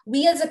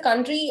 We as a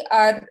country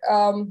are,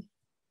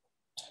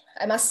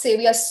 I must say,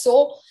 we are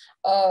so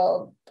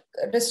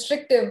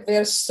restrictive.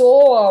 We're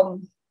so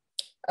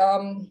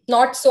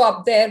not so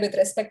up there with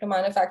respect to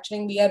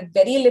manufacturing. We have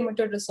very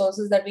limited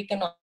resources that we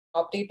can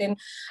operate in,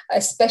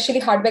 especially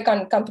hardware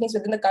companies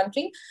within the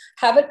country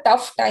have a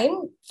tough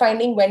time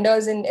finding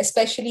vendors, and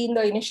especially in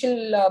the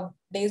initial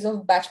days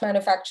of batch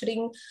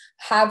manufacturing,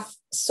 have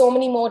so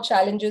many more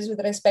challenges with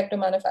respect to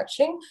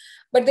manufacturing.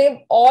 But they've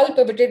all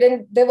pivoted,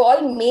 and they've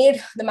all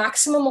made the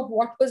maximum of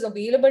what was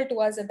available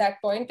to us at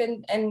that point.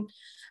 And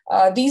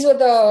these were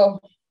the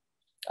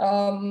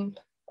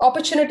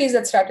opportunities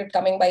that started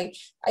coming by.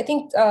 I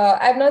think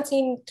I've not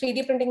seen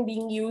 3D printing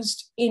being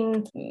used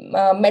in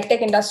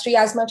MedTech industry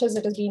as much as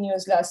it has been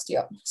used last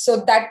year.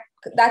 So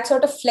that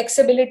sort of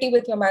flexibility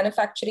with your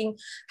manufacturing,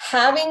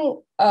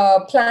 having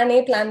plan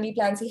A, plan B,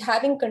 plan C,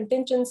 having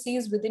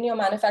contingencies within your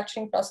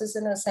manufacturing process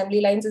and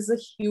assembly lines is a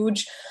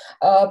huge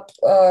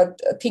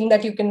thing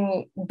that you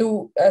can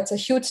do. It's a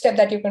huge step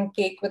that you can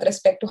take with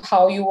respect to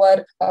how you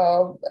are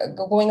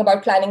going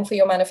about planning for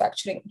your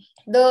manufacturing.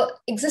 The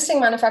existing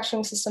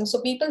manufacturing system.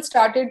 So people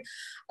started,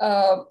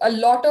 a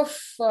lot of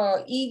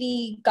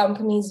EV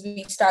companies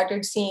we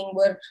started seeing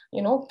were,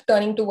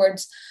 turning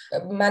towards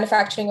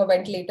manufacturing of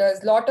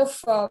ventilators. A lot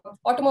of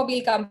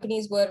automobile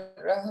companies were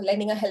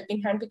lending a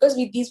helping hand, because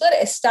these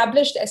were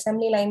established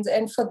assembly lines,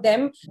 and for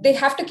them, they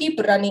have to keep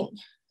running,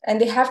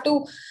 and they have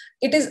to.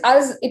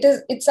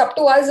 It's up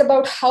to us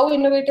about how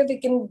innovative we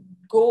can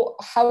go,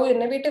 how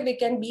innovative we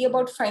can be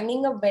about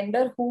finding a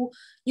vendor who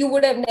you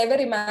would have never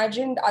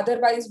imagined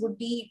otherwise would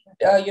be,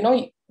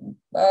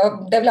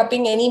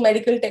 developing any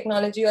medical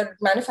technology or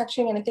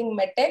manufacturing anything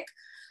medtech,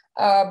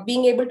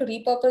 being able to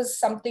repurpose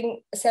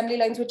something, assembly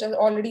lines which are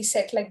already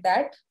set like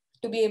that,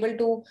 to be able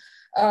to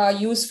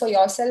use for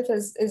yourself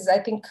is I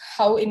think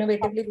how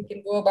innovatively we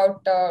can go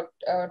about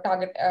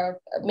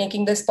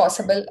making this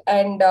possible.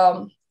 And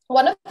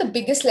one of the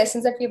biggest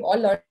lessons that we've all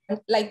learned,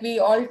 like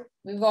we've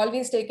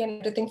always taken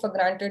everything for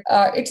granted.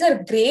 It's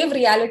a grave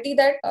reality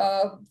that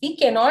we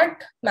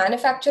cannot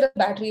manufacture a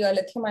battery, a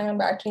lithium-ion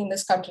battery in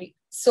this country.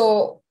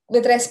 So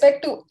with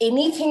respect to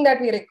anything that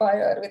we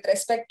require, with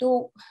respect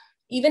to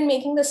even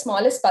making the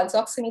smallest pulse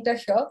oximeter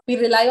here, we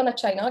rely on a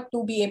China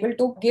to be able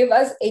to give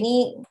us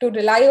to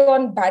rely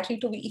on battery.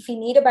 If we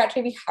need a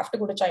battery, we have to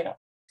go to China.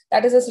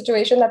 That is a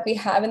situation that we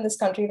have in this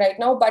country right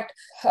now. But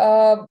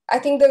I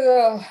think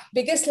the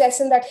biggest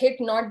lesson that hit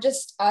not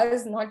just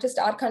us, not just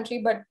our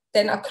country, but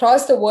then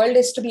across the world,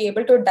 is to be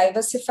able to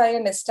diversify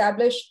and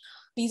establish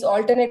these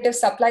alternative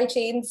supply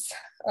chains.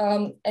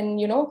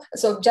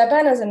 So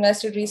Japan has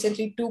invested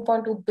recently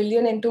 2.2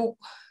 billion into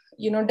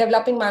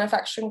developing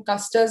manufacturing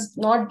clusters,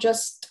 not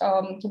just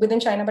within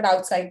China, but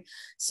outside.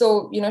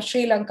 So,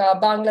 Sri Lanka,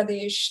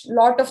 Bangladesh,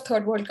 lot of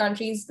third world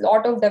countries,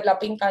 lot of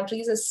developing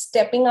countries is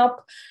stepping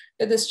up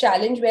to this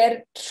challenge,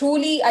 where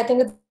truly, I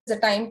think it's a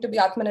time to be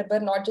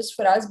Atmanirbhar, not just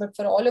for us, but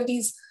for all of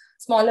these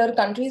smaller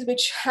countries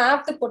which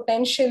have the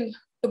potential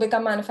to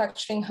become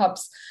manufacturing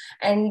hubs.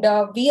 And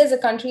we as a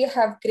country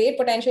have great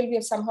potential. We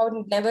have somehow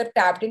never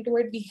tapped into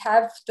it.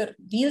 The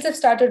wheels have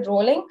started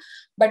rolling,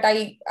 but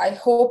I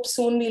hope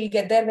soon we'll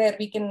get there where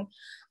we can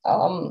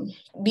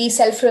be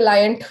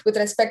self-reliant with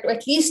respect to,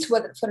 at least for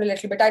a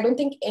little bit. I don't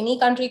think any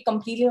country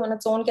completely on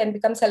its own can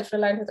become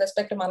self-reliant with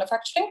respect to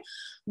manufacturing,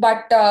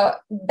 but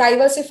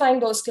diversifying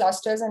those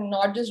clusters and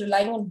not just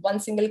relying on one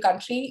single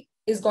country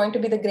is going to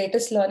be the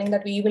greatest learning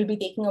that we will be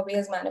taking away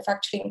as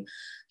manufacturing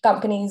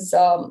companies,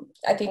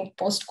 I think,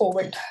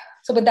 post-COVID.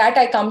 So with that,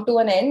 I come to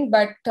an end.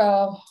 But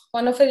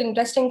one of an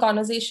interesting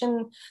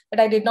conversation that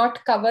I did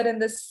not cover in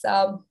this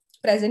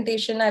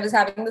presentation, I was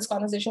having this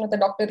conversation with a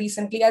doctor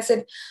recently. I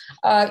said,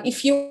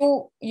 if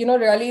you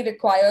really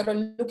require or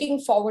looking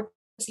forward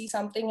to see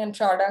something in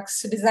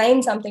products,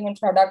 design something in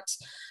products,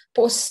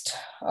 post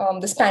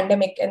this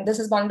pandemic. And this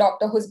is one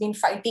doctor who's been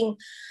fighting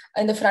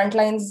in the front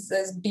lines,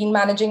 has been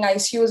managing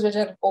ICUs which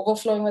are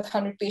overflowing with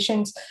 100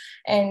 patients.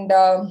 And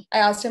I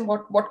asked him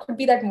what could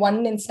be that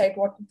one insight,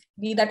 what could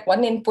be that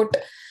one input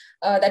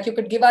that you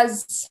could give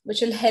us,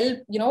 which will help,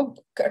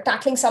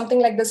 tackling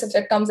something like this if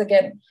it comes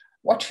again.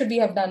 What should we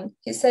have done?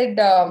 He said,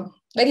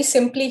 very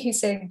simply, he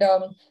said,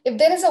 if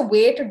there is a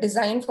way to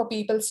design for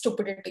people's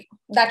stupidity,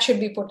 that should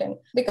be put in.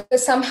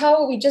 Because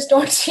somehow we just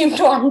don't seem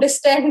to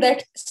understand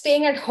that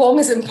staying at home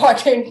is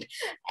important.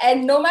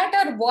 And no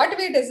matter what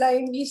we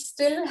design, we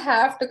still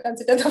have to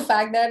consider the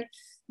fact that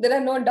there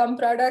are no dumb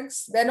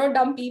products, there are no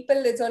dumb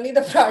people, it's only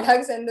the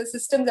products and the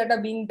systems that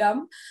are being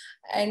dumb.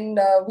 And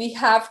we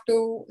have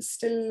to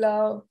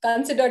still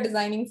consider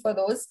designing for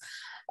those.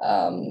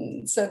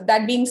 So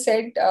that being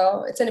said,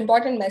 it's an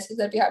important message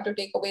that we have to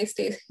take away.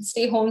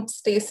 Stay home,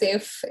 stay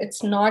safe.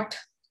 It's not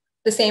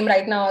the same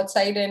right now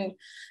outside, and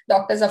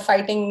doctors are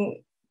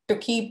fighting to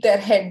keep their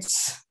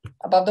heads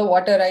above the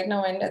water right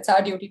now. And it's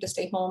our duty to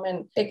stay home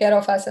and take care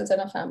of ourselves and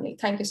our family.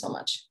 Thank you so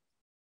much.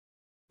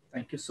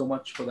 Thank you so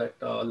much for that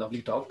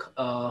lovely talk.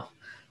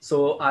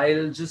 So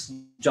I'll just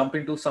jump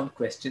into some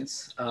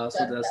questions. So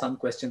there are some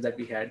questions that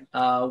we had.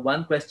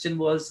 One question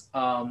was,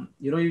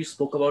 you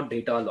spoke about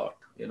data a lot.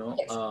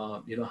 Yes.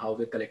 How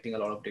we're collecting a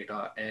lot of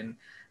data and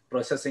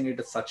processing it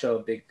is such a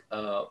big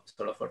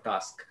sort of a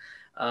task.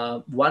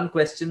 One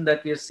question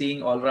that we are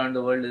seeing all around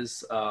the world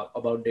is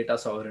about data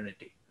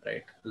sovereignty,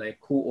 right? Like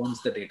who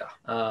owns the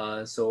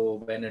data?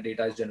 So when a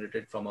data is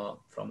generated from a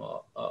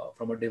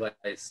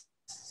device,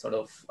 sort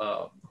of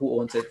who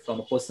owns it from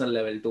a personal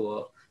level to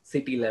a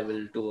city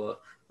level to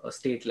a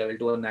state level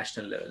to a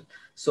national level.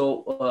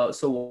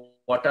 So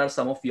what are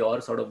some of your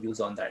sort of views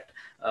on that,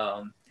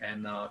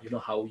 and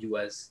how you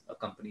as a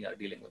company are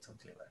dealing with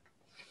something like that?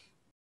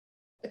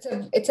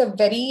 It's a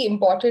very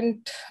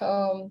important,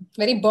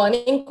 very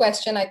burning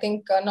question, I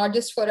think, not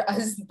just for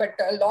us, but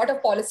a lot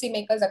of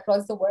policymakers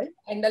across the world.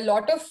 And a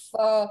lot of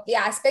the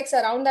aspects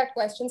around that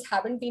questions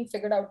haven't been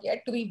figured out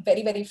yet, to be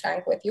very, very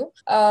frank with you.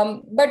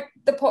 But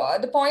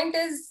the point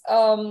is,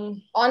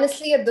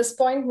 honestly, at this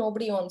point,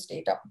 nobody owns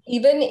data.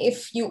 Even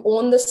if you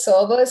own the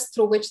servers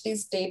through which the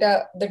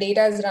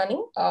data is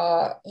running,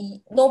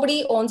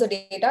 nobody owns the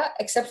data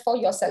except for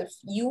yourself.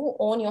 You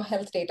own your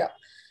health data.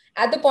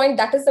 At the point,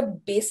 that is the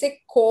basic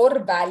core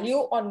value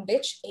on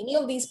which any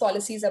of these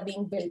policies are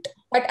being built.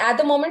 But at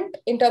the moment,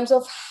 in terms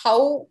of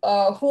how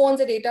who owns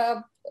the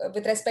data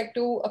with respect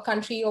to a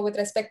country or with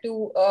respect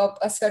to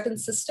a certain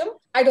system,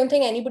 I don't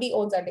think anybody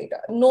owns that data.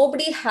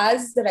 Nobody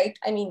has the right.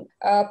 I mean,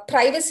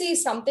 privacy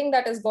is something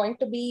that is going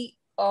to be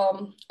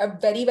a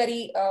very,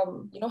 very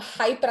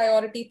high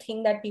priority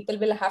thing that people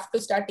will have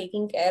to start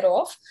taking care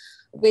of,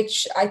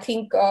 which I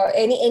think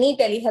any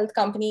telehealth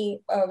company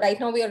right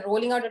now, we are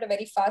rolling out at a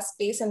very fast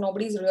pace and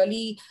nobody's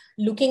really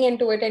looking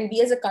into it. And we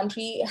as a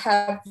country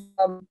have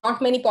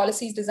not many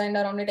policies designed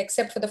around it,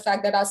 except for the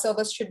fact that our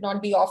servers should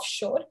not be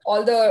offshore.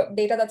 All the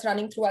data that's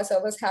running through our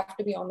servers have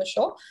to be on the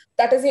shore.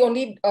 That is the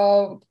only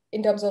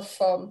in terms of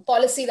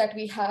policy that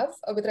we have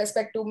with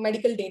respect to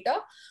medical data.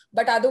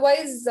 But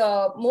otherwise,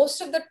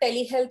 most of the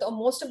telehealth or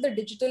most of the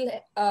digital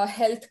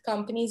health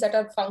companies that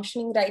are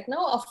functioning right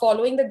now are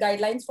following the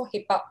guidelines for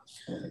HIPAA,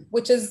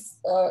 which is,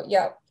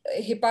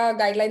 HIPAA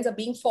guidelines are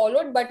being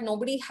followed, but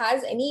nobody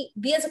has any,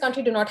 we as a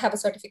country do not have a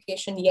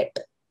certification yet,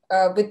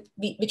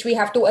 which we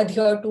have to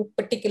adhere to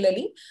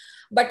particularly.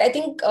 But I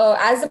think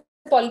as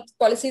the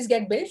policies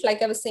get built,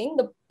 like I was saying,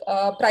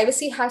 the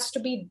privacy has to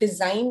be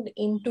designed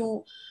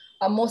into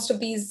most of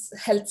these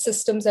health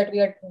systems that we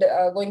are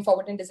going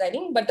forward in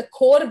designing. But the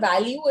core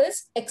value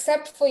is,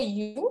 except for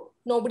you,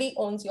 nobody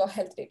owns your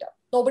health data.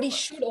 Nobody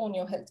should own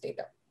your health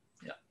data.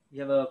 Yeah. We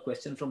have a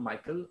question from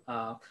Michael.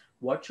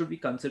 What should we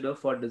consider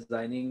for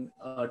designing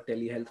a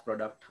telehealth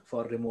product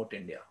for remote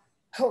India?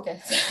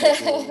 Okay.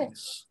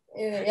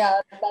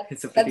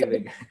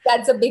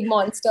 That's a big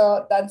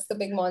monster. That's the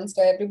big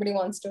monster everybody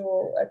wants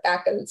to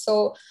tackle.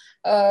 So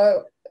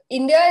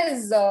India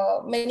is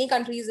many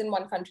countries in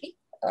one country.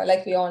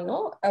 Like we all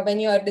know, when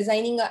you are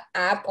designing an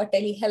app, a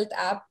telehealth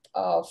app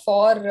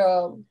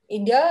for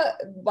India,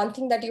 one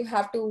thing that you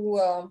have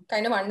to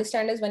kind of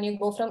understand is when you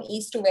go from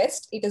east to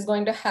west, it is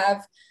going to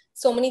have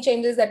so many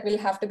changes that will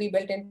have to be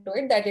built into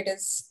it that it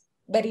is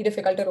very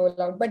difficult to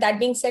roll out. But that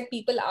being said,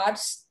 people are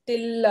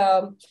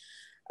still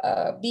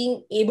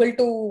being able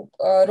to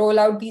roll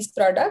out these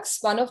products.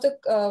 One of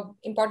the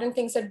important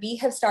things that we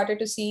have started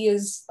to see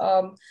is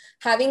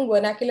having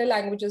vernacular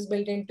languages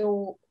built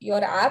into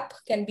your app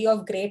can be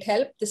of great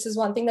help. This is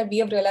one thing that we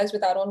have realized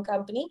with our own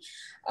company,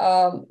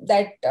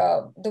 that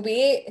the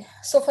way,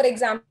 so for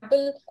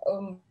example,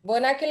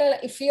 vernacular,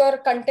 if you're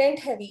content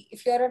heavy,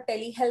 if you're a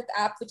telehealth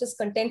app which is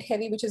content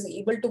heavy, which is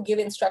able to give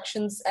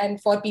instructions and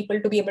for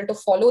people to be able to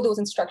follow those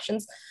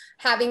instructions,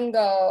 having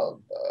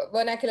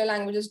vernacular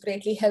languages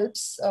greatly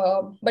helps.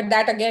 But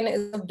that again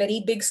is a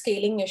very big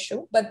scaling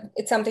issue, but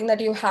it's something that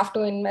you have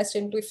to invest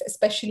into,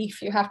 especially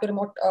if you have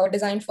to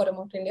design for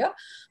remote India.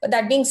 But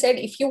that being said,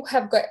 if you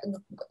have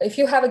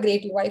a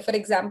great UI, for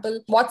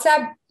example,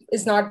 WhatsApp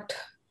is not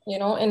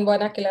in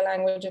vernacular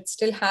language. It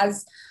still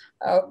has,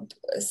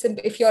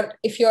 if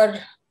your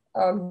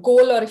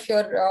goal, or if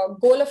your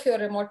goal of your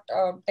remote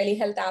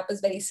telehealth app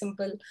is very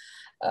simple,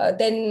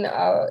 then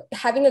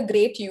having a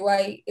great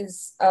UI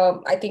is,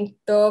 I think,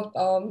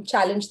 the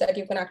challenge that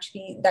you can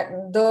actually, that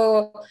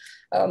the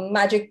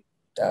magic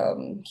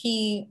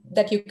key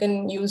that you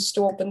can use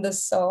to open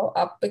this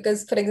up.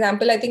 Because, for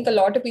example, I think a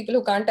lot of people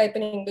who can't type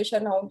in English are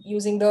now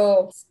using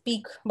the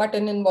speak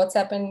button in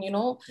WhatsApp and,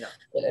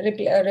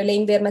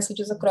 relaying their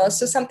messages across.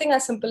 So something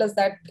as simple as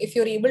that, if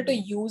you're able to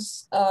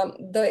use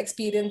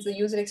the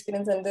user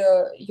experience and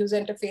the user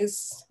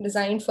interface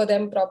designed for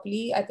them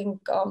properly, I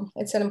think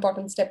it's an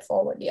important step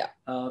forward. Yeah.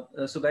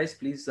 So guys,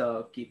 please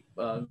keep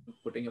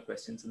putting your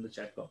questions in the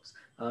chat box.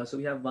 So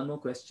we have one more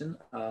question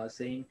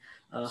saying,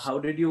 how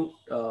did you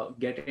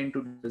get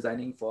into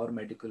designing for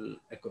medical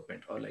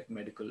equipment, or like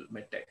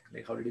MedTech?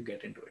 Like, how did you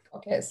get into it?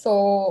 Okay,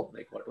 so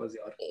like, what was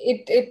your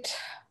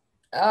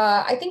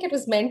I think it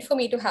was meant for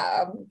me to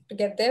have to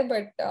get there,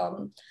 but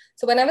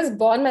so when I was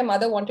born, my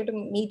mother wanted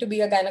me to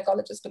be a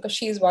gynecologist because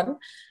she's one.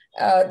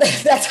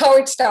 That's how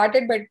it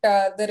started. But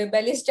the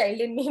rebellious child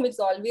in me, which is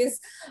always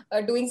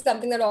doing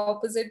something that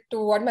opposite to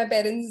what my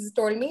parents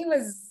told me,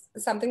 was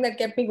something that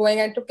kept me going.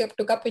 I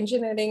took up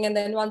engineering, and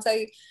then once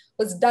I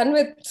was done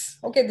with,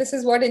 okay, this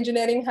is what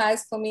engineering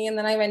has for me, and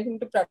then I went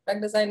into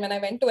product design. When I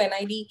went to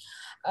NID,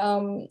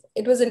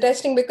 it was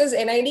interesting because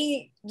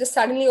NID just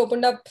suddenly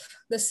opened up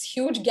this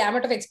huge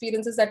gamut of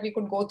experiences that we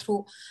could go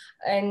through,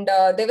 and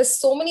there were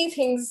so many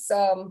things.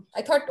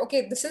 I thought,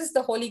 okay, this is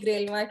the holy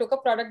grail. When I took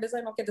up product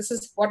design, okay, this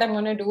is what I'm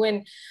going to do,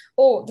 and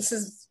oh, this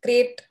is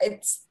great.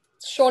 It's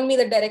shown me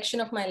the direction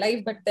of my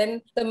life. But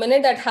then the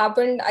minute that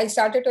happened, I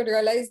started to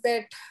realize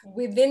that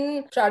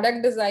within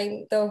product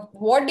design, the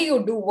what do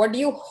you do, what do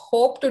you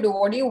hope to do,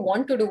 what do you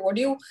want to do, what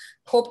do you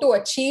hope to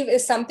achieve,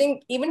 is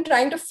something, even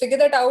trying to figure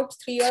that out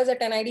 3 years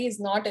at NID is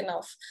not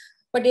enough.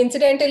 But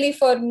incidentally,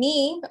 for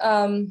me,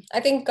 I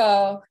think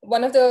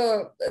one of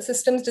the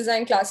systems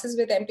design classes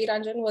with MP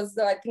Ranjan was,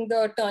 I think,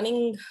 the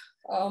turning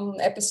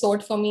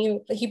episode for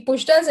me. He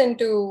pushed us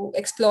into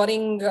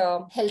exploring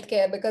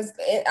healthcare, because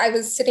I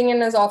was sitting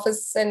in his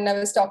office and I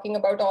was talking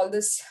about all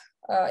this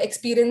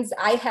experience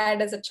I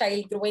had as a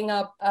child growing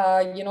up,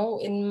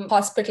 in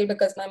hospital,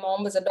 because my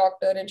mom was a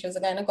doctor and she was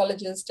a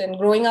gynecologist, and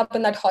growing up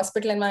in that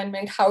hospital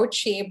environment, how it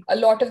shaped a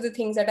lot of the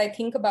things that I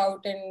think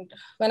about. And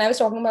when I was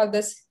talking about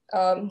this,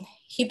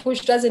 he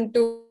pushed us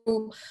into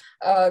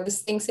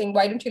this thing, saying,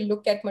 why don't you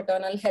look at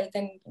maternal health?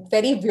 And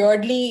very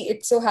weirdly,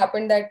 it so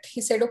happened that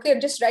he said, okay,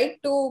 just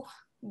write to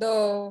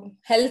the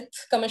health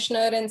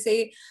commissioner and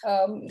say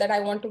that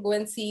I want to go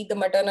and see the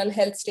maternal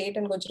health state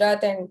in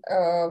Gujarat. And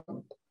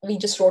we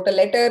just wrote a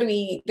letter.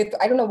 With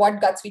I don't know what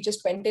guts, we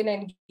just went in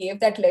and gave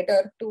that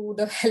letter to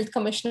the health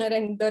commissioner.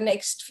 And the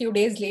next few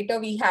days later,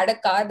 we had a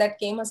car that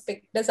came us,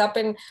 picked us up,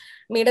 and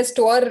made us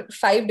tour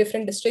 5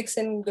 different districts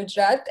in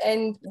Gujarat.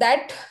 And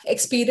that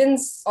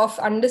experience of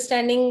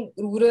understanding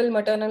rural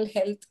maternal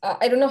health,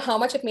 I don't know how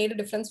much it made a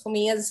difference for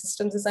me as a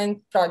systems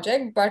design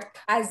project, but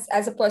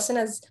as a person,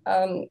 as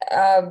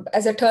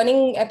a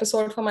turning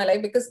episode for my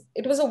life, because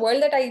it was a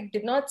world that I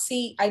did not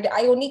see.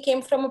 I only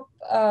came from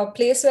a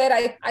place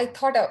where I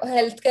thought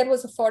healthcare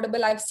was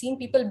affordable. I've seen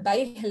people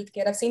buy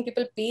healthcare. I've seen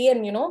people pay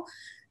and,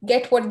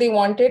 get what they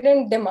wanted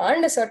and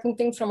demand a certain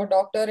thing from a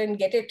doctor and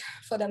get it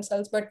for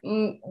themselves. But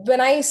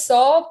when I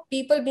saw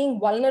people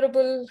being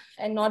vulnerable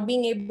and not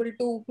being able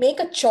to make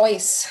a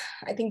choice,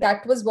 I think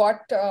that was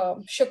what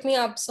shook me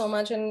up so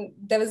much. And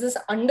there was this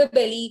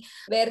underbelly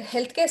where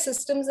healthcare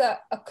systems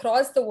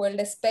across the world,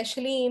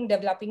 especially in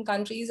developing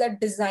countries, are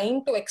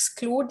designed to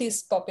exclude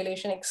this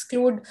population,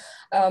 exclude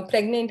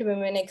pregnant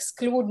women,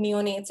 exclude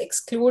neonates,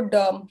 exclude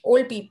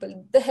old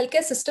people. The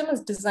healthcare system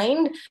is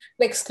designed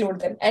to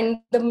exclude them. And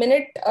the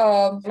minute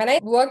when I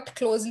worked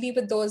closely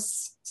with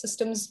those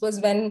systems was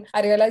when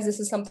I realized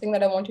this is something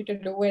that I wanted to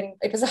do. And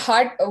it was a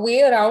hard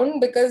way around,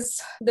 because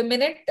the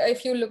minute,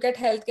 if you look at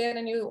healthcare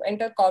and you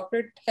enter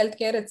corporate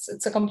healthcare,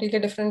 it's a completely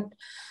different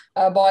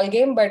ball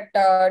game. But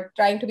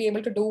trying to be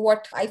able to do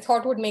what I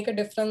thought would make a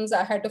difference,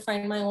 I had to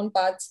find my own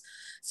paths.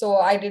 So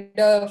I did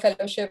a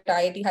fellowship at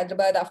IIT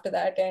Hyderabad after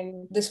that.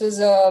 And this was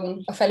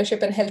a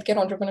fellowship in healthcare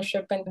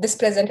entrepreneurship. And this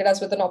presented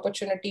us with an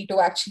opportunity to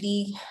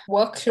actually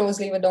work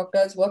closely with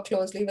doctors, work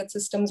closely with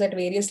systems at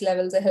various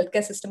levels, the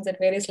healthcare systems at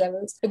various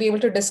levels, to be able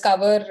to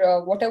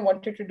discover what I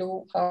wanted to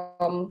do,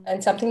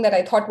 and something that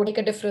I thought would make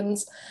a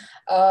difference.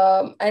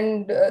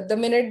 The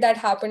minute that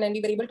happened and we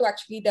were able to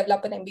actually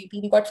develop an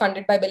MVP, we got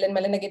funded by Bill and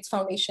Melinda Gates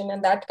Foundation,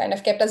 and that kind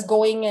of kept us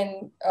going.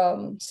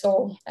 And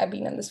so I've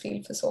been in this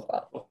field for so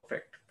far.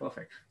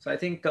 Perfect. So I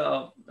think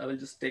I will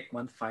just take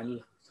one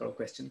final sort of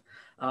question.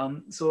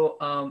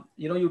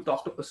 You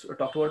talked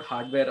about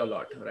hardware a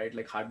lot, right?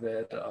 Like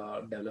hardware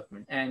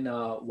development. And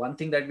one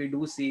thing that we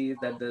do see is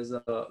that there's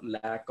a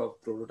lack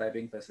of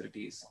prototyping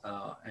facilities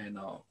and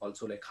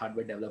also like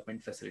hardware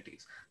development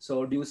facilities.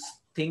 So do you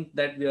think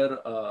that we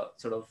are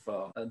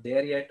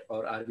there yet,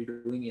 or are we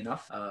doing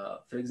enough?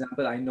 For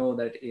example, I know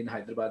that in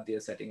Hyderabad, they are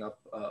setting up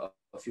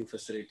a few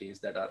facilities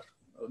that are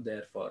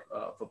there for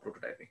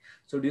prototyping.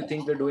 So do you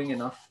think we're doing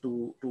enough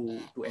to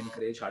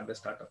encourage hardware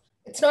startups?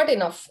 It's not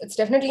enough. It's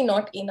definitely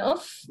not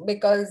enough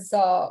because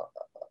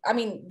I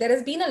mean, there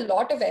has been a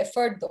lot of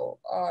effort though.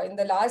 In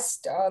the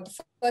last,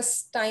 the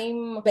first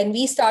time when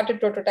we started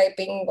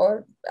prototyping,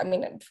 or I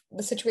mean,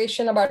 the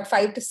situation about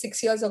 5 to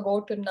 6 years ago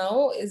to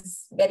now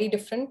is very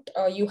different.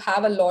 You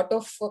have a lot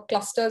of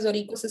clusters or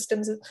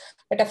ecosystems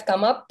that have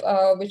come up,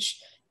 which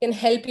can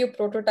help you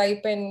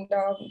prototype, and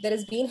there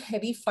has been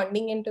heavy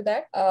funding into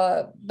that.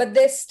 But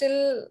there's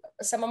still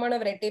some amount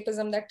of red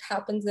tapeism that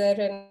happens there,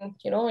 and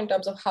in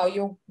terms of how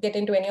you get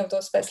into any of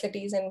those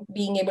facilities and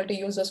being able to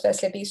use those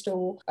facilities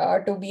to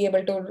be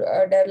able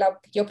to develop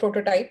your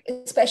prototype,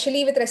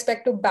 especially with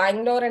respect to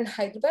Bangalore and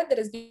Hyderabad. There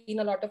has been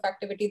a lot of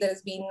activity. There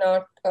has been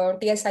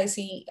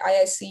TSIC,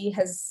 IIC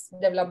has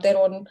developed their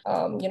own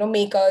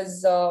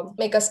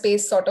maker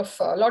space sort of.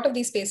 A lot of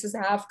these spaces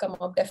have come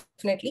up.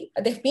 Definitely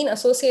they've been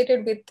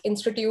associated with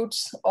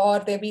institutes, or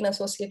they've been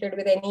associated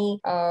with any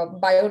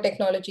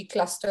biotechnology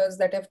clusters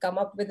that have come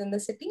up within the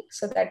city.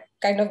 So that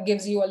kind of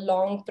gives you a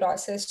long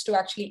process to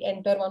actually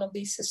enter one of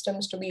these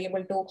systems to be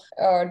able to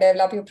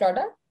develop your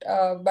product.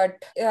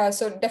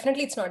 So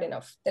definitely it's not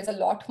enough. There's a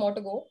lot more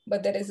to go,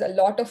 but there is a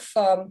lot of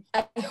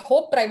I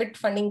hope private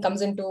funding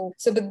comes into.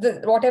 So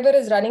whatever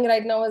is running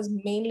right now is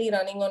mainly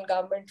running on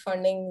government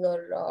funding,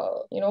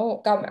 or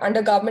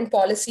under government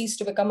policies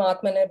to become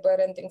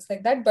Atmanirbhar and things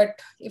like that. But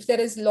if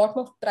there is a lot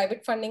more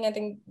private funding, I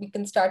think we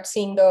can start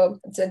seeing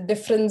the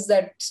difference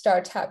that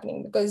starts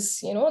happening, because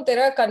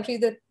there are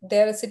countries, that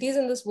there are cities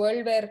in this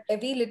world where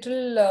every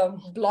little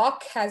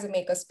block has a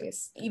maker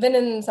space. Even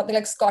in something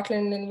like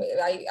Scotland, and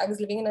I was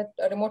living in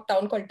a remote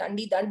town called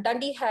Dundee.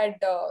 Dundee had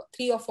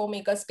 3 or 4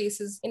 maker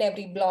spaces in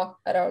every block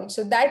around.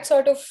 So that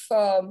sort of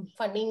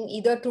funding,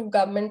 either through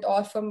government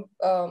or from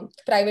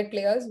private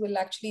players, will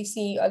actually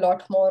see a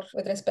lot more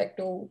with respect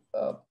to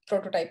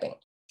prototyping.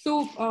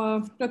 So,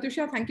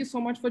 Pratyusha, thank you so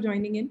much for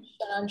joining in.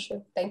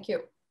 Sure. Thank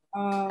you.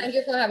 Thank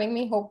you for having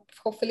me.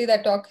 Hopefully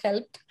that talk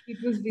helped. It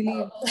was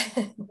really,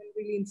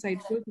 really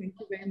insightful. Thank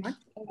you very much.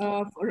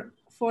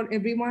 For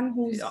everyone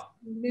who's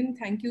tuned in,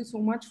 thank you so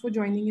much for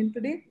joining in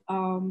today.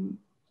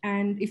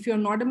 And if you're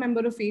not a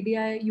member of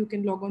ADI, you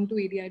can log on to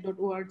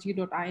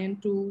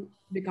adi.org.in to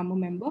become a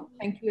member.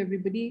 Thank you,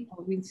 everybody.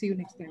 We'll see you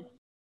next time.